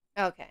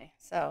 Okay,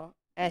 so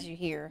as you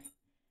hear,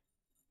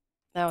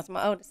 that was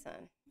my oldest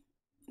son.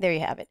 There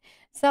you have it.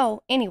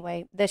 So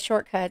anyway, the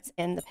shortcuts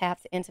and the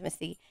path to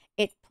intimacy,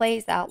 it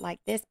plays out like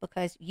this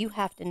because you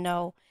have to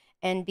know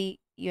and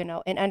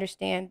and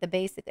understand the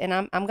basic. And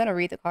I'm gonna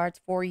read the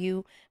cards for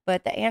you,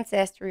 but the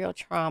ancestral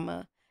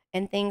trauma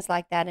and things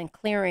like that, and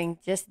clearing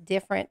just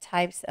different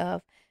types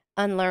of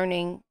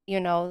unlearning,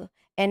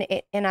 and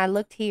I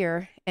looked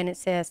here and it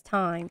says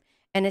time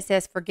and it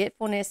says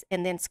forgetfulness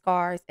and then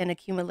scars and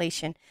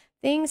accumulation.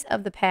 Things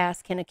of the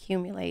past can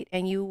accumulate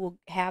and you will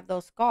have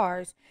those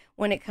scars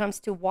when it comes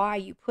to why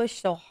you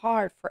push so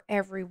hard for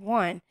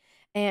everyone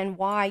and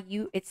why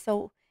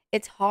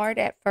it's hard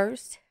at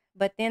first,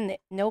 but then the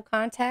no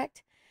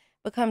contact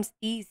becomes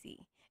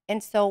easy.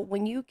 And so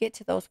when you get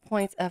to those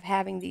points of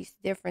having these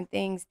different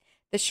things,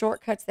 the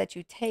shortcuts that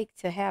you take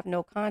to have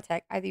no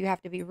contact, either you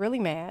have to be really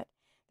mad,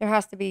 there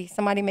has to be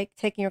somebody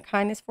taking your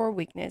kindness for a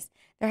weakness.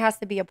 There has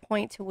to be a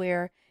point to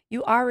where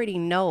you already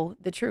know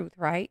the truth,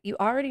 right? You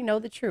already know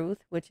the truth,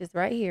 which is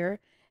right here,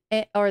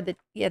 or the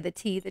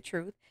T, the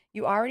truth.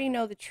 You already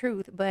know the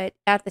truth, but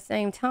at the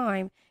same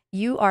time,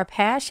 you are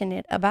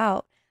passionate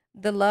about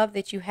the love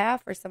that you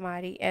have for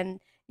somebody, and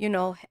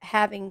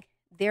having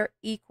their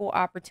equal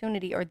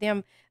opportunity, or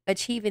them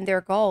achieving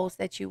their goals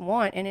that you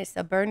want, and it's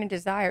a burning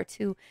desire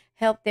to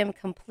help them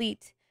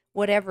complete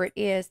whatever it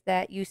is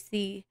that you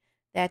see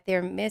that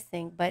they're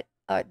missing, but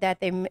that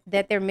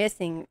they're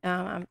missing.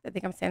 I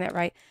think I'm saying that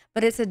right.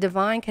 But it's a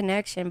divine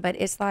connection. But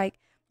it's like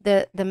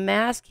the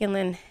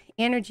masculine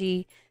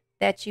energy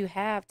that you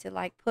have to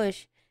like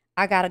push.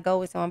 I gotta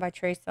go is on by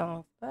Trey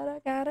Songz, but I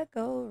gotta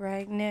go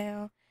right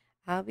now.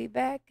 I'll be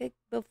back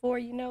before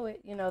you know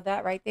it.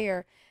 That right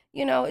there.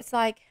 It's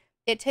like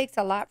it takes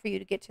a lot for you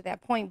to get to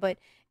that point, but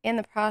in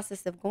the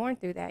process of going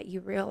through that, you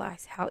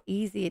realize how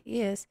easy it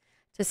is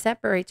to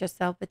separate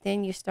yourself. But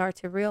then you start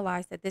to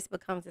realize that this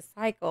becomes a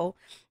cycle,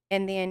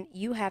 and then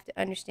you have to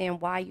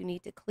understand why you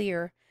need to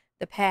clear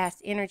the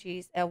past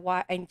energies and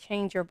why, and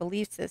change your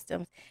belief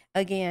systems.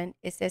 Again,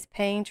 it says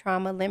pain,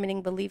 trauma,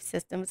 limiting belief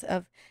systems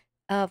of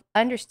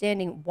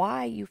understanding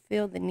why you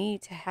feel the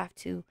need to have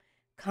to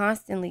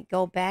constantly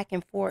go back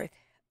and forth,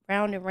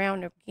 round and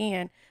round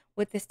again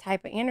with this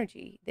type of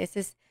energy.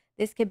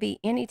 This could be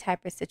any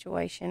type of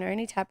situation or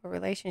any type of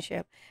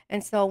relationship.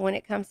 And so when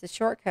it comes to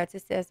shortcuts,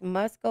 it says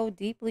must go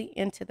deeply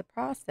into the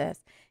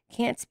process,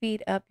 can't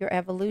speed up your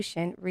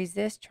evolution,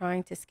 resist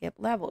trying to skip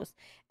levels.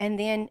 And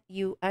then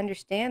you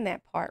understand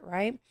that part,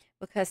 right?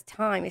 Because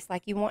time, it's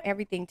like you want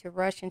everything to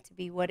rush and to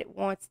be what it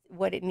wants,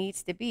 what it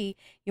needs to be.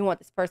 You want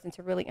this person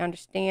to really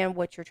understand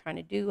what you're trying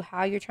to do,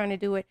 how you're trying to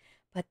do it,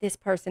 but this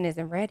person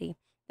isn't ready.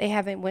 They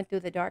haven't went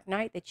through the dark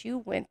night that you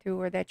went through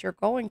or that you're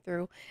going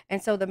through.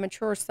 And so the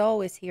mature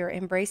soul is here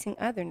embracing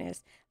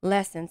otherness,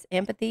 lessons,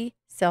 empathy,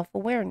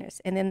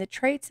 self-awareness. And then the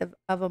traits of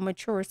a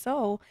mature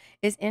soul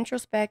is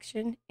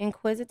introspection,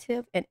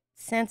 inquisitive, and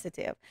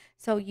sensitive.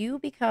 So you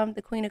become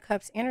the Queen of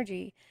Cups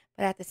energy,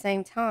 but at the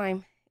same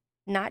time,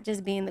 not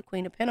just being the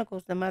Queen of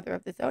Pentacles, the mother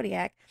of the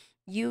zodiac,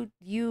 you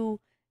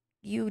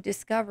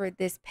discover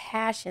this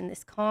passion,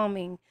 this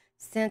calming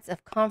sense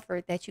of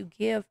comfort that you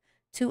give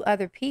to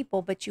other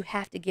people, but you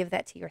have to give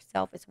that to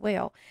yourself as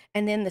well.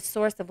 And then the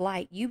source of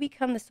light, you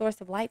become the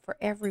source of light for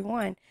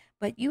everyone,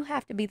 but you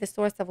have to be the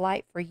source of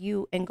light for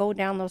you and go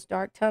down those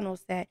dark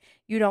tunnels that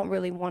you don't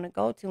really want to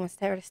go to,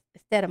 instead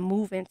of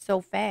moving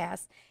so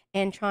fast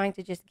and trying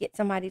to just get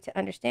somebody to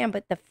understand.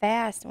 But the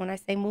fast, when I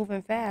say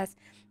moving fast,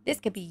 this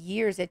could be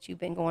years that you've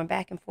been going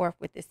back and forth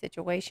with this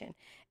situation.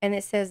 And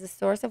it says the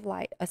source of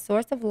light, a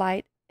source of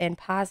light and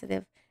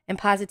positive and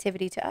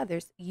positivity to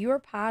others. You're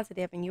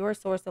positive and you're a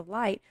source of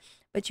light,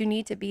 but you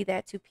need to be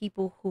that to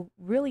people who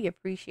really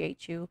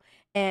appreciate you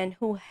and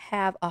who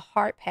have a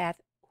heart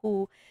path,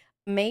 who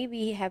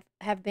maybe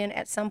have been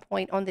at some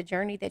point on the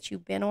journey that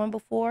you've been on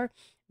before,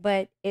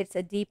 but it's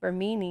a deeper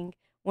meaning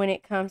when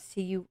it comes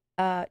to you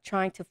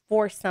trying to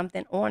force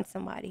something on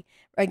somebody.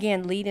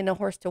 Again, leading a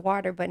horse to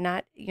water, but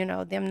not,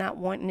 them not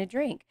wanting to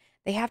drink.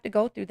 They have to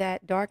go through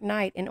that dark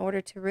night in order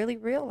to really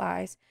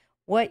realize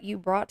what you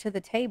brought to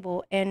the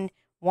table and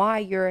why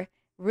you're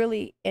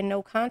really in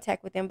no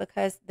contact with them,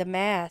 because the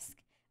mask,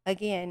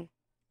 again,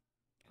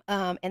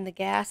 and the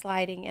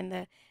gaslighting and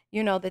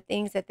the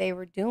things that they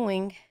were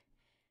doing,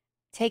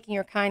 taking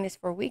your kindness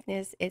for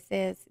weakness, it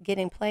says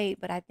getting played,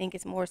 but I think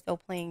it's more so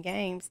playing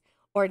games,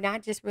 or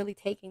not just really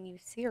taking you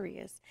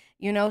serious,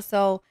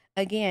 So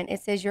again,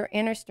 it says your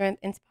inner strength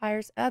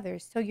inspires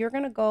others. So you're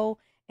going to go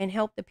and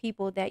help the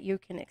people that you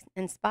can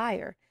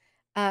inspire.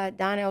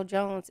 Donnell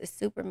Jones is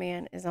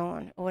Superman is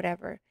on or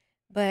whatever.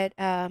 But,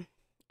 and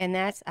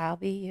that's I'll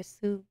be your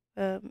soup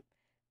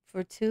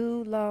for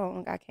too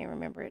long. I can't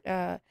remember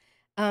it.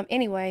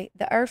 Anyway,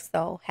 the earth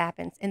soul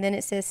happens, and then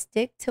it says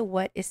stick to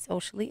what is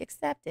socially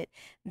accepted.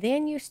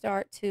 Then you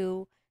start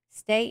to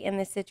stay in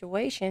the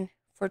situation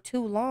for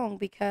too long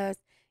because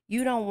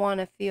you don't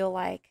want to feel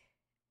like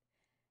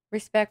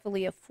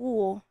respectfully a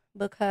fool,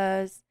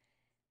 because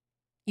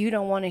you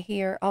don't want to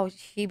hear, oh,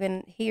 he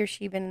or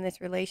she been in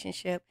this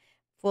relationship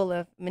full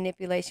of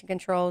manipulation,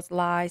 controls,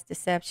 lies,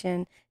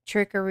 deception,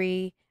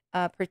 trickery,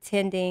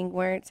 pretending,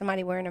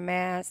 wearing a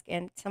mask,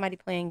 and somebody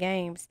playing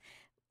games,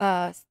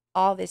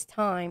 all this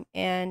time.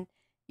 And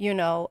you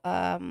know,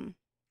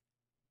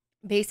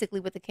 basically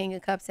with the King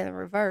of Cups in the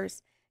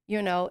reverse,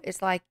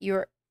 it's like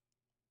you've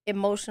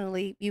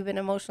been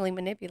emotionally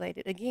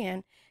manipulated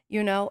again,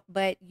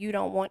 but you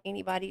don't want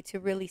anybody to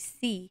really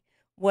see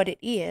what it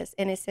is.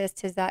 And it says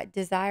to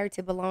desire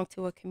to belong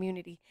to a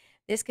community.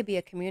 This could be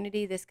a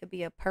community, this could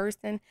be a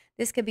person,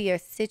 this could be a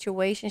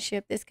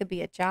situationship, this could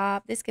be a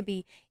job, this could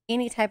be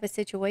any type of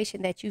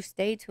situation that you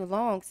stayed too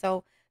long.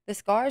 So the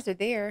scars are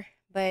there,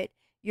 but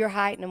you're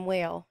hiding them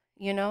well,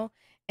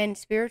 and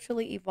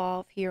spiritually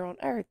evolve here on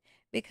earth,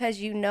 because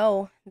you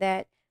know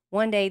that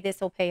one day this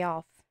will pay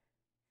off.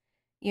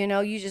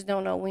 You just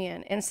don't know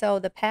when. And so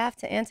the path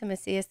to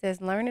intimacy, it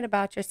says learning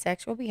about your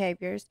sexual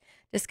behaviors,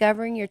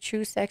 discovering your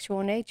true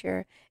sexual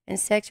nature, and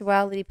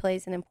sexuality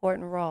plays an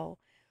important role.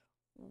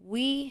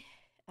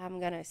 I'm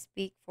going to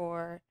speak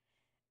for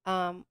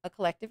a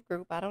collective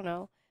group. I don't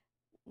know.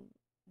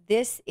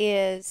 This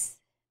is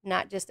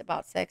not just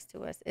about sex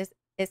to us.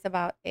 It's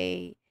about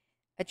a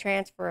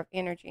transfer of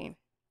energy.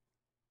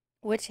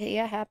 which,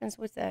 yeah, happens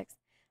with sex.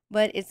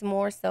 But it's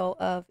more so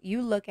of,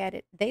 you look at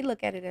it, they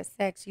look at it as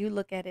sex, you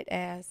look at it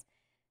as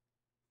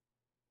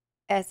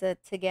a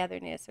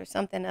togetherness or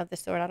something of the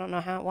sort. I don't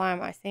know why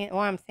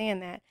I'm saying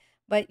that,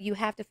 but you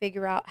have to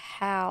figure out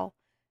how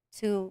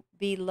to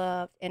be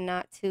loved and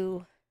not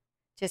to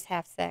just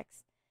have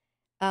sex.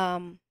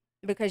 Um,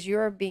 because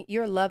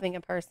you're loving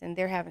a person,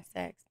 they're having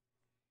sex.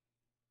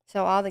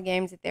 So all the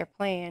games that they're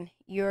playing,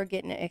 you're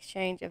getting an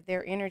exchange of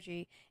their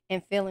energy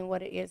and feeling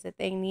what it is that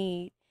they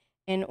need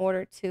in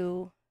order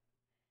to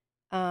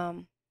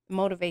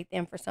motivate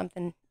them for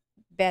something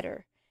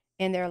better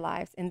in their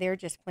lives. And they're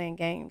just playing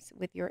games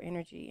with your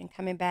energy and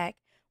coming back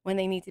when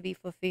they need to be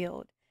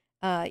fulfilled.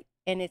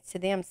 And it's to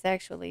them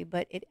sexually,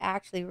 but it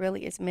actually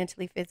really is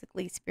mentally,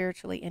 physically,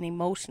 spiritually, and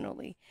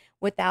emotionally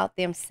without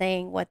them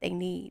saying what they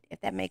need,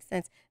 if that makes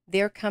sense.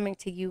 They're coming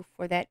to you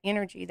for that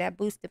energy, that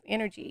boost of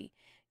energy.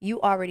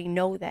 You already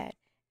know that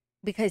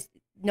because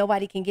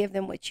nobody can give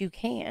them what you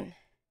can.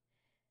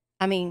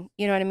 I mean,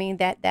 you know what I mean?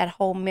 That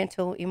whole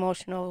mental,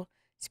 emotional,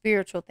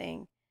 spiritual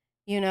thing,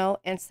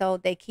 and so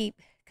they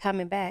keep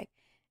coming back.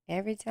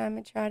 Every time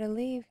I try to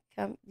leave,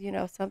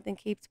 something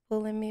keeps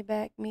pulling me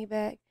back,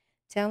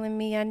 telling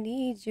me I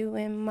need you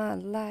in my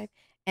life.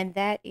 And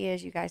that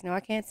is, you guys know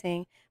I can't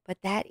sing, but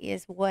that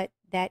is what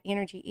that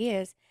energy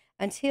is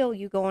until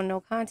you go on no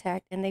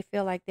contact and they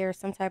feel like there's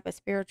some type of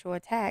spiritual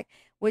attack,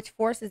 which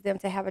forces them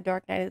to have a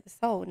dark night of the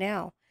soul.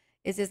 Now,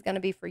 is this going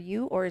to be for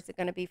you or is it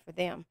going to be for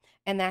them?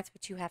 And that's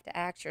what you have to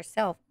ask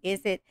yourself.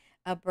 Is it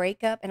a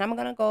breakup? And I'm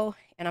going to go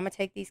and I'm going to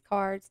take these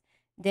cards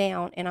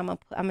down and I'm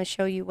going to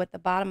show you what the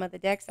bottom of the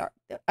decks are,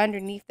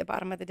 underneath the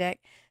bottom of the deck,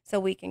 so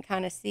we can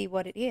kind of see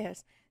what it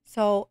is.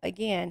 So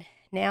again,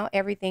 now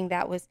everything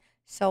that was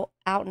so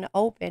out in the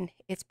open,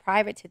 it's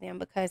private to them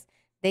because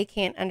they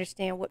can't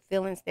understand what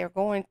feelings they're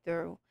going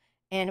through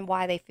and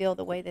why they feel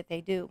the way that they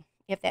do,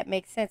 if that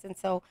makes sense. And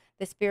so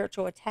the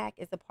spiritual attack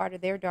is a part of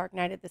their dark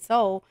night of the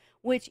soul,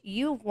 which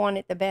you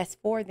wanted the best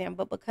for them,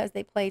 but because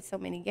they played so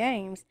many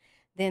games,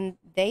 then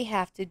they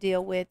have to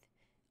deal with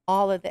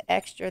all of the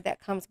extra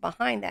that comes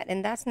behind that.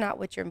 And that's not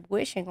what you're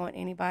wishing on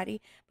anybody,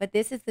 but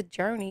this is the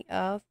journey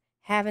of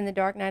having the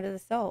dark night of the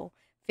soul,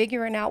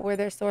 figuring out where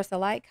their source of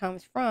light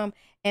comes from,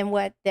 and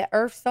what the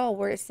earth soul,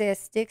 where it says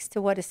sticks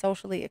to what is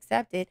socially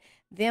accepted,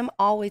 them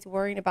always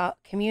worrying about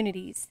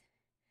communities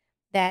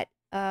that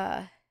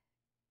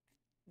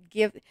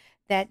give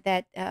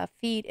that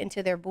feed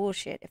into their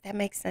bullshit, if that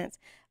makes sense.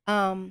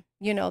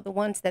 The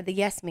ones that the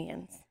yes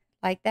men's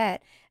like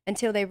that,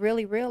 until they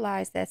really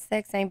realize that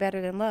sex ain't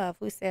better than love.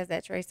 Who says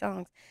that? Trey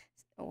Songz.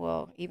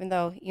 Well, even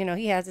though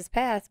he has his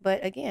past,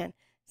 but again,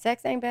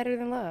 sex ain't better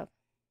than love.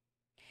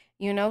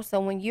 So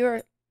when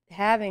you're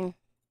having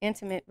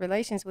intimate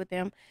relations with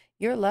them,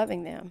 you're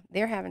loving them.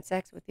 They're having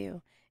sex with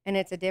you. And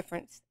it's a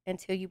difference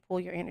until you pull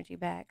your energy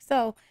back.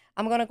 So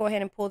I'm going to go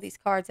ahead and pull these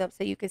cards up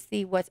so you can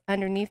see what's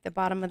underneath the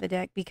bottom of the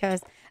deck.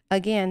 Because,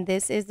 again,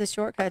 this is the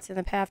shortcuts and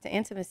the path to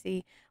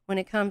intimacy when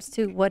it comes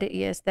to what it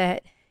is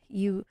that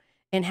you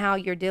and how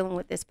you're dealing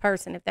with this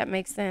person, if that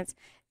makes sense.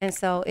 And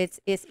so it's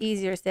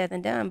easier said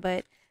than done.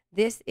 But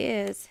this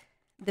is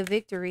the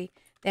victory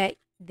that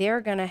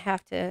they're going to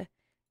have to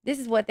this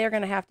is what they're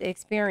going to have to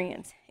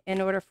experience in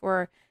order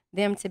for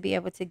them to be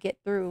able to get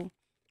through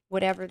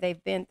whatever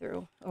they've been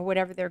through or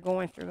whatever they're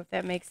going through, if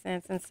that makes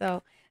sense. And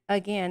so,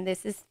 again,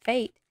 this is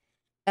fate,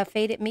 a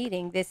fated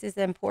meeting. This is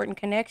an important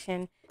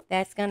connection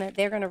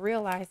they're gonna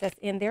realize that's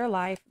in their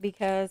life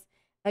because,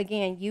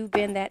 again, you've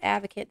been that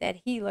advocate,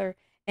 that healer,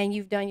 and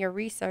you've done your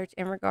research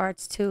in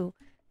regards to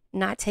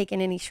not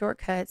taking any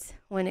shortcuts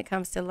when it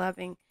comes to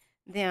loving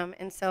them.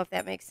 And so, if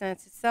that makes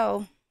sense.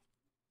 So,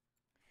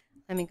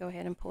 let me go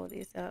ahead and pull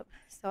these up.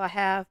 So I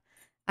have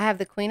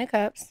the Queen of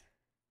Cups.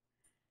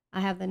 I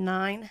have the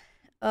Nine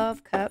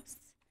of Cups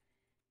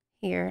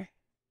here.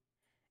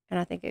 And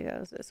I think it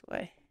goes this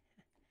way.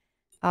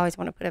 I always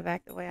want to put it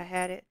back the way I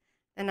had it.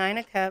 The Nine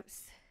of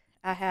Cups.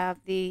 I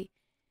have the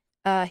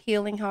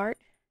Healing Heart,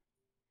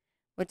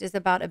 which is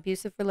about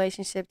abusive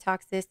relationship,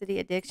 toxicity,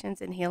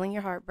 addictions, and healing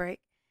your heartbreak,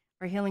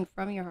 or healing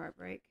from your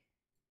heartbreak.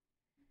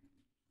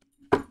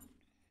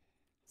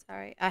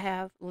 Sorry. I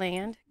have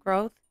Land,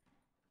 Growth.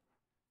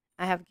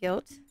 I have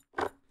Guilt.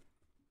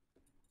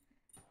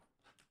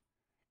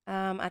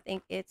 I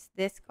think it's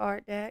this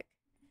card deck.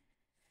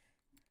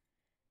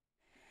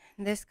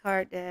 This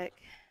card deck.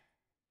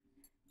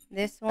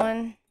 This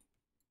one.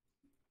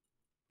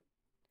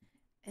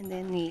 And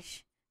then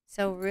Niche.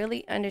 So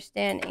really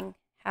understanding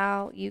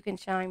how you can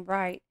shine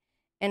bright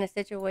in a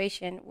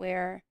situation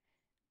where,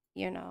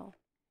 you're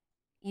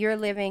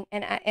living,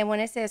 and when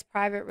it says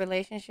private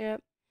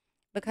relationship,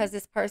 because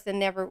this person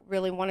never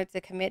really wanted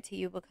to commit to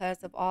you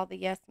because of all the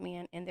yes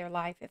men in their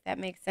life, if that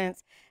makes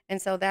sense.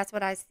 And so that's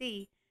what I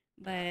see.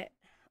 But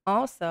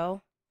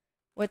also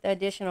with the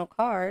additional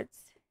cards,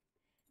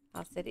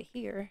 I'll set it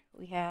here.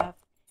 We have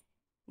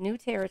new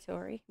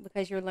territory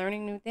because you're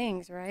learning new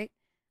things, right?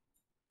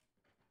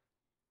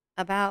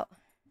 About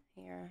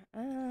here.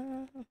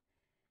 I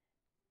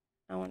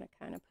want to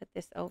kind of put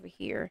this over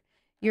here.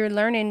 You're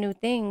learning new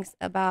things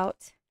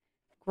about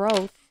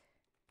growth.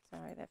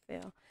 Sorry, that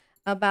fell.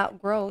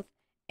 About growth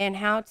and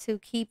how to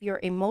keep your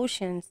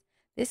emotions.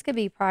 This could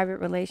be private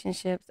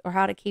relationships or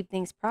how to keep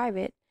things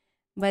private,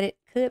 but it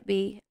could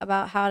be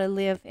about how to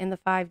live in the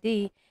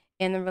 5D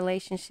in the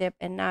relationship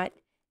and not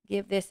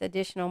give this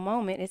additional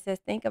moment. It says,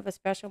 think of a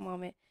special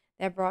moment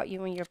that brought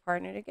you and your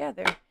partner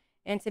together.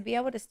 And to be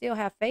able to still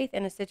have faith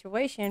in a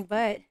situation,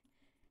 but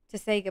to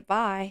say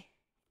goodbye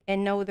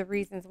and know the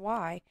reasons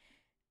why.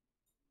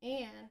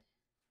 And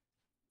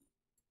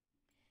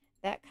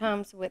that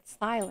comes with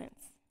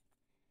silence,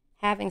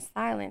 having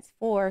silence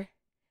for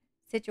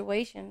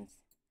situations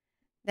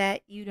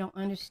that you don't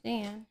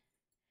understand.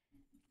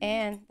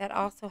 And that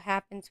also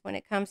happens when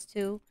it comes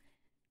to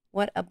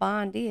what a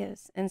bond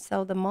is. And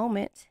so the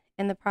moment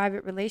and the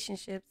private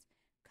relationships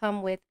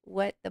come with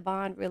what the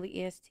bond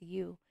really is to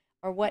you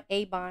or what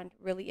a bond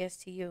really is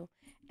to you.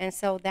 And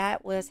so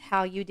that was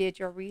how you did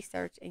your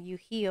research and you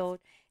healed,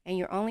 and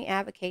you're only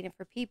advocating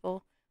for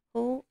people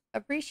who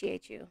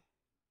appreciate you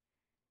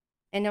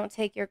and don't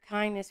take your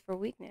kindness for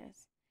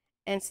weakness.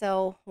 And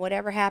so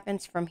whatever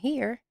happens from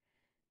here,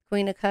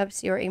 Queen of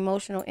Cups, your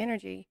emotional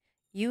energy,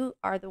 you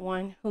are the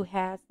one who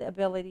has the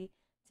ability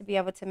to be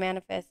able to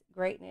manifest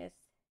greatness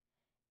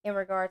in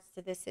regards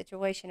to this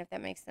situation, if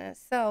that makes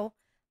sense. So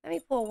let me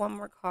pull one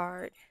more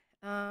card.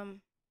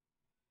 I'm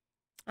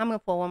going to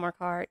pull one more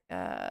card.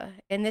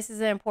 And this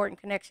is an important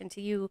connection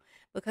to you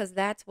because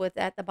that's what's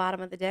at the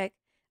bottom of the deck.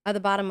 At the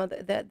bottom of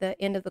the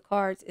end of the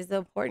cards is the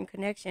important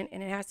connection.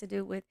 And it has to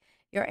do with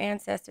your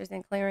ancestors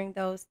and clearing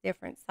those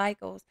different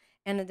cycles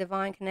and the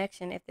divine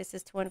connection. If this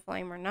is twin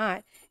flame or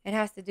not, it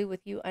has to do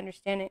with you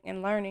understanding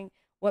and learning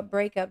what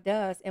breakup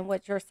does and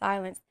what your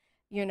silence.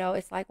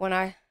 It's like when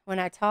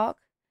I talk,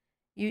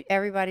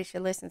 everybody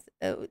should listen.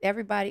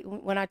 Everybody,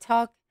 when I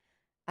talk,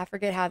 I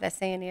forget how that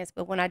saying is,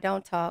 but when I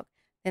don't talk,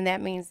 then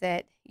that means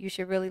that you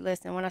should really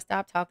listen. When I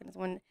stop talking is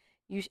when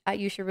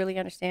you should really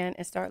understand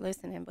and start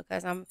listening,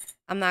 because I'm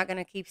not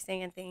gonna keep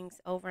saying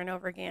things over and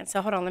over again.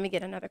 So hold on, let me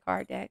get another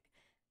card deck.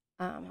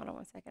 Hold on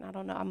one second. I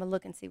don't know. I'm gonna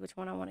look and see which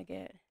one I want to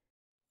get.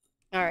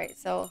 All right,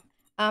 so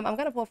I'm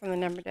gonna pull from the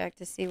number deck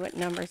to see what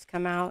numbers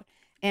come out,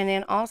 and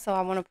then also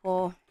I want to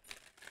pull.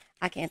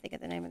 I can't think of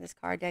the name of this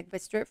card deck,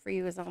 but Strip for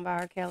You is owned by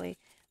R. Kelly.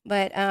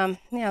 But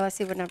yeah, let's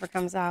see what number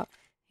comes out.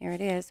 Here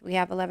it is. We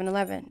have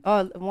 1111.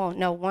 Oh, well,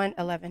 no,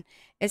 111.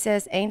 It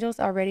says angels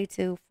are ready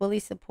to fully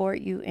support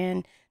you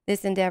in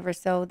this endeavor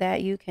so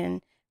that you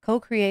can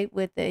co-create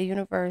with the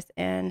universe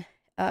and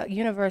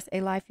universe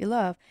a life you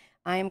love.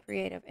 I am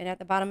creative. And at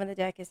the bottom of the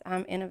deck is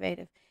I'm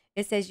innovative.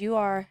 It says you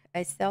are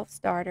a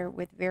self-starter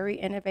with very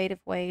innovative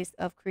ways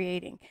of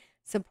creating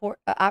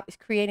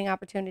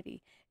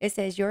opportunity. It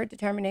says your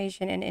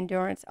determination and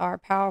endurance are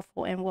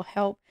powerful and will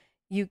help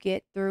you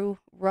get through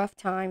rough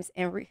times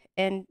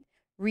and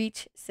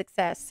reach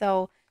success.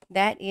 So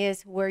that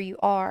is where you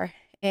are,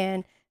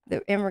 and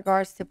in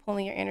regards to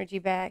pulling your energy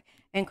back.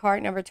 And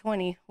card number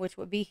 20, which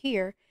would be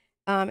here,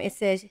 it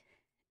says,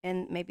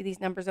 and maybe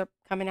these numbers are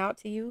coming out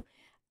to you.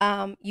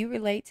 You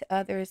relate to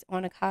others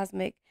on a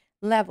cosmic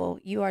level.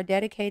 You are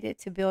dedicated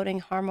to building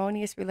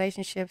harmonious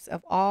relationships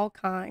of all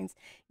kinds.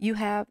 You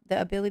have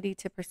the ability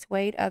to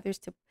persuade others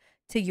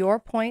to your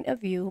point of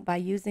view by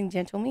using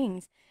gentle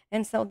means.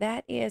 And so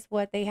that is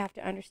what they have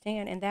to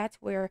understand. And that's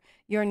where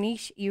your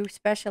niche you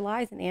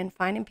specialize in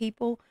finding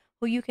people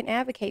who you can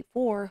advocate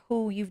for,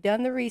 who you've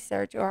done the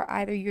research, or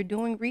either you're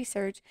doing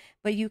research,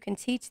 but you can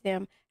teach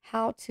them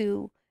how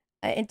to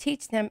and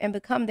teach them and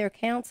become their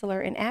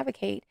counselor and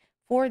advocate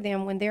for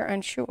them when they're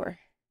unsure.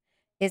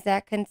 Is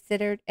that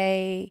considered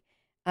a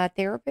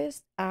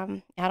therapist?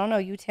 I don't know.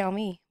 You tell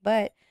me.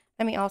 But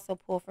let me also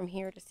pull from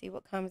here to see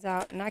what comes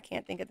out. And I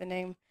can't think of the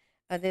name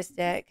of this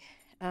deck.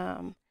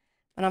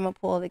 But I'm going to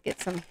pull to get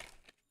some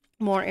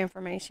more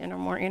information or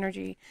more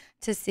energy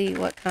to see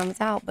what comes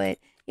out. But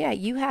yeah,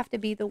 you have to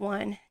be the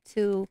one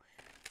to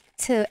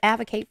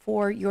advocate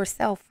for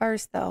yourself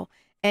first, though,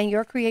 and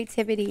your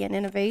creativity and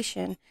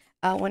innovation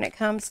when it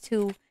comes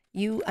to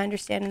you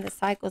understanding the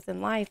cycles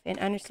in life and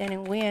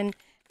understanding when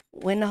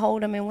to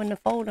hold them and when to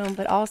fold them,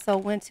 but also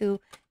when to,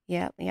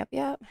 yep,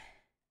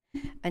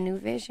 a new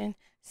vision.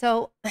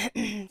 So,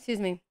 excuse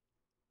me.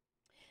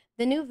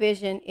 The new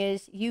vision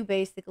is you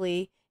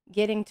basically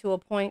getting to a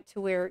point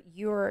to where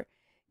you're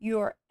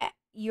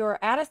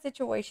at a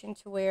situation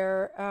to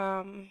where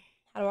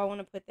how do I want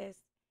to put this?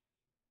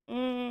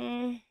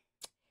 Mm,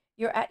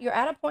 you're at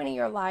a point in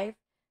your life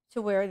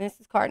to where, this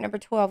is card number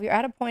 12, you're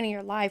at a point in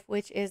your life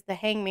which is the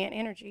hangman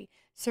energy,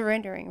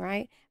 surrendering,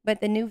 right?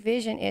 But the new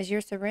vision is you're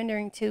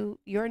surrendering to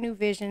your new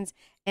visions,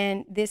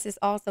 and this is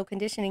also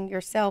conditioning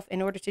yourself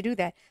in order to do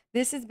that.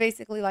 This is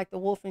basically like the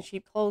wolf in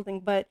sheep clothing,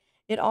 but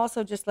it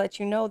also just lets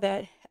you know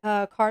that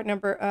card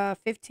number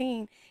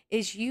 15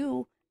 is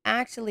you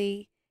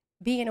actually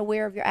being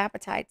aware of your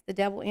appetites, the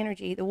devil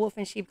energy, the wolf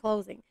in sheep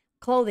clothing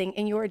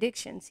and your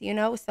addictions.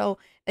 So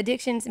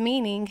addictions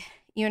meaning,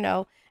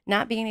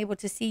 not being able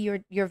to see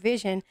your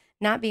vision,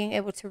 not being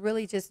able to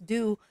really just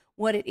do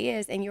what it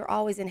is, and you're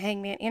always in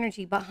hangman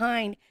energy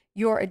behind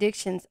your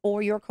addictions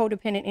or your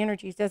codependent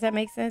energies. Does that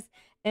make sense?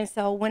 And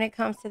so when it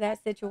comes to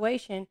that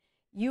situation,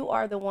 you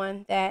are the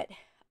one that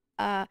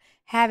uh,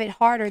 have it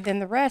harder than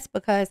the rest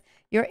because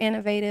you're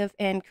innovative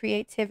and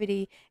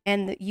creativity,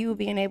 and you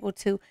being able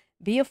to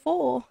be a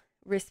fool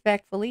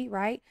respectfully,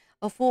 right?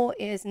 A fool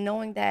is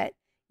knowing that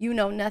you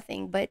know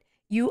nothing, but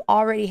you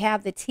already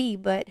have the tea,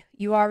 but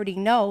you already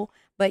know,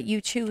 but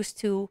you choose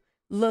to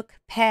look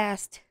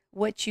past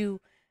what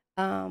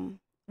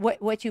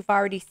what you've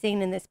already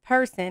seen in this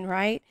person,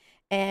 right?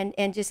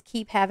 And just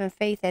keep having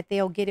faith that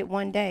they'll get it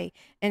one day.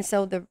 And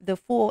so the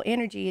full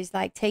energy is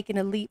like taking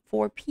a leap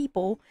for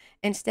people.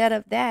 Instead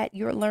of that,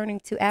 you're learning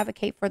to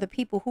advocate for the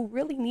people who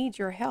really need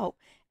your help,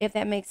 if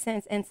that makes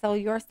sense. And so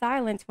your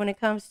silence when it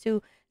comes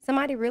to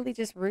somebody really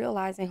just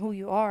realizing who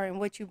you are and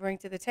what you bring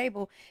to the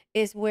table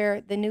is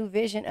where the new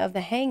vision of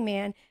the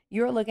hangman,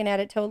 you're looking at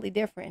it totally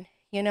different.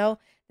 You know,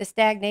 the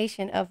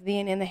stagnation of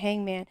being in the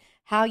hangman,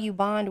 how you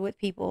bond with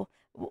people,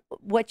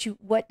 what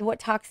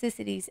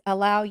toxicities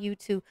allow you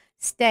to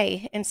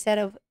stay instead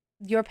of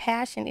your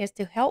passion is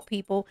to help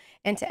people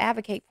and to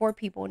advocate for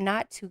people,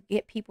 not to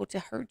get people to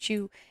hurt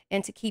you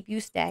and to keep you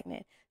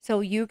stagnant.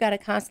 So you got to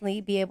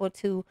constantly be able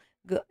to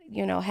go,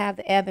 have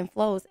the ebb and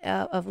flows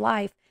of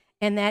life,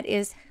 and that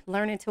is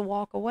learning to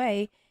walk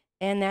away.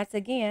 And that's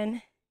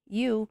again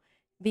you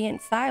being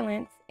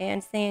silent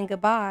and saying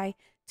goodbye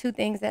to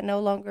things that no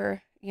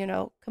longer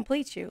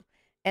complete you.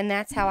 And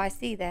that's how I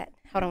see that.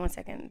 Hold on one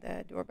second,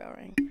 the doorbell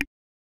rang.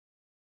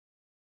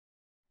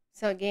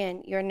 So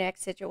again, your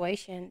next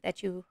situation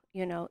that you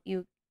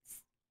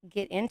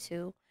get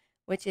into,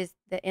 which is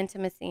the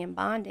intimacy and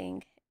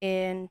bonding,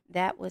 and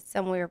that was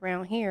somewhere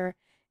around here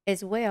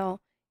as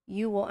well,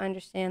 you will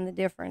understand the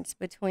difference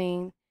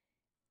between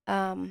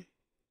um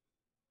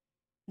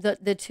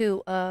the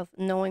two of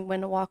knowing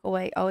when to walk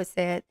away. Oh, it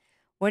said,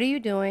 "What are you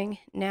doing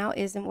now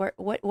isn't work.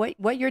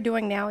 What you're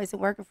doing now isn't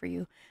working for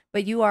you,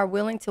 but you are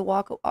willing to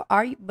walk.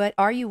 Are you? But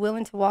are you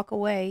willing to walk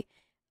away,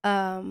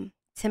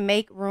 to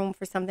make room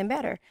for something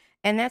better?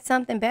 And that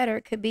something better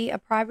could be a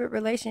private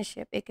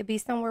relationship. It could be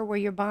somewhere where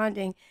you're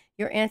bonding,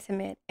 you're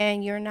intimate,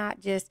 and you're not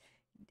just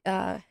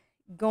uh,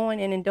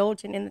 going and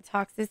indulging in the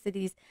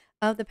toxicities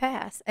of the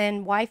past.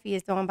 And wifey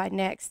is on by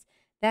next.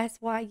 That's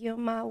why you're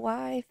my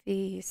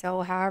wifey.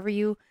 So, however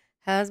you,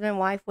 husband,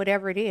 wife,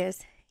 whatever it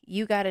is,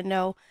 you got to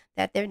know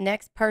that the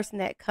next person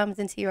that comes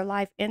into your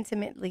life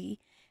intimately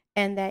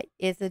and that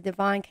is a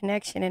divine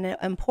connection and an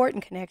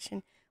important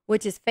connection,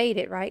 which is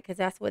fated, right? Because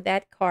that's what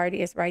that card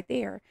is right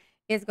there.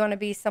 Is going to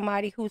be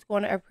somebody who's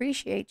going to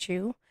appreciate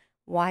you,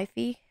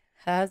 wifey,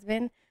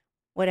 husband,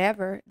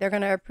 whatever. They're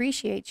going to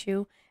appreciate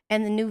you,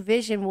 and the new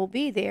vision will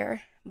be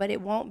there, but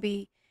it won't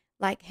be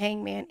like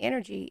hangman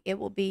energy. It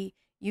will be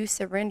you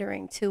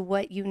surrendering to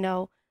what you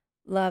know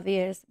love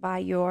is by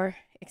your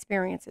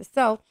experiences.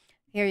 So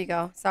here you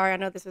go. Sorry, I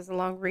know this was a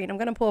long read. I'm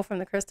going to pull from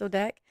the crystal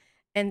deck,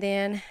 and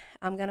then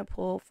I'm going to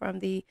pull from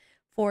the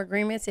four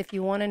agreements. If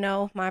you want to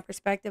know my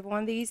perspective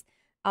on these,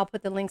 I'll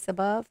put the links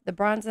above. The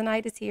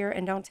bronzonite is here,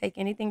 and don't take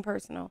anything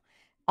personal.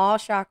 All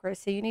chakras.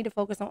 So you need to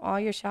focus on all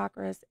your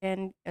chakras.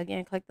 And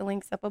again, click the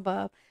links up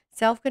above.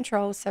 Self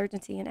control,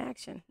 certainty, and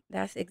action.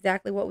 That's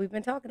exactly what we've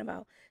been talking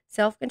about.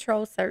 Self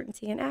control,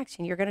 certainty, and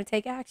action. You're going to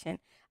take action.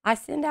 I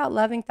send out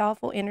loving,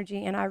 thoughtful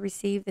energy, and I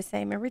receive the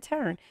same in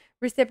return.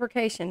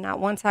 Reciprocation,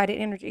 not one sided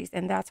energies.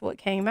 And that's what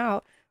came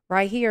out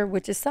right here,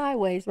 which is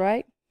sideways,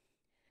 right?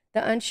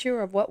 The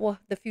unsure of what will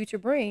the future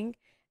bring,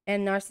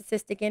 and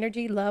narcissistic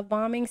energy, love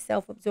bombing,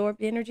 self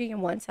absorbed energy,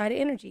 and one sided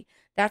energy.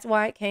 That's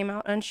why it came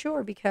out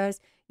unsure, because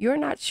you're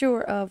not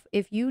sure of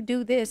if you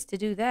do this to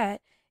do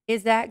that,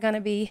 is that going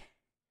to be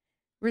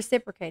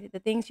reciprocated? The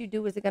things you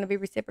do, is it going to be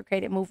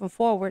reciprocated moving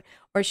forward,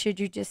 or should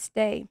you just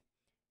stay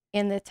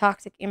in the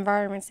toxic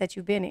environments that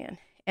you've been in?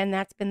 And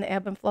that's been the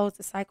ebb and flows,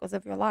 the cycles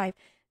of your life.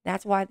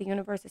 That's why the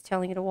universe is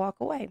telling you to walk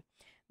away.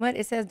 But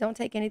it says, don't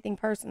take anything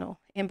personal.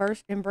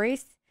 Embrace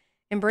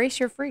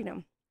your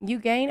freedom. You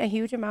gain a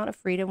huge amount of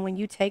freedom when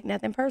you take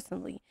nothing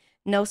personally.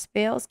 No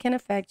spells can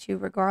affect you,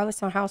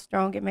 regardless on how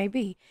strong it may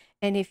be.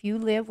 And if you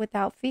live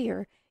without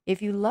fear,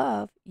 if you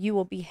love, you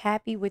will be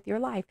happy with your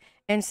life.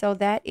 And so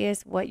that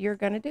is what you're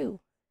going to do,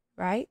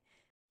 right?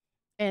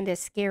 And as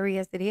scary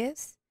as it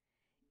is,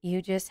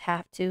 you just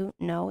have to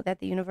know that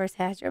the universe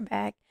has your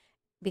back,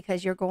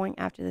 because you're going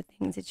after the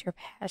things that you're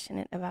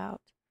passionate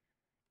about.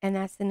 And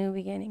that's the new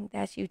beginning.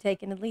 That's you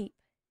taking a leap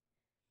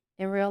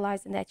and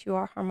realizing that you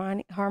are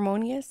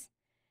harmonious,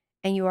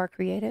 and you are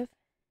creative,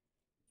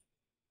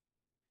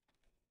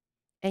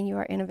 and you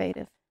are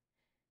innovative.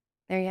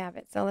 There you have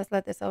it. So let's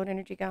let this old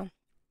energy go.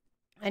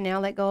 I now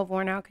let go of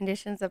worn out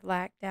conditions of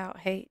lack, doubt,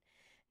 hate,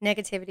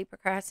 negativity,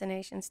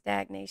 procrastination,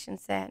 stagnation,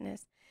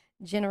 sadness,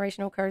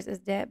 generational curses,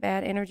 debt,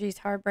 bad energies,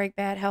 heartbreak,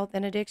 bad health,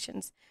 and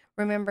addictions.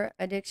 Remember,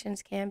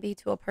 addictions can be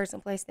to a person,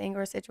 place, thing,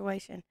 or a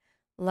situation.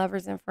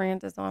 Lovers and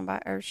Friends is on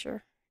by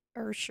Ursher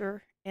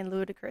and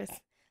Ludacris.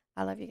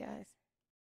 I love you guys.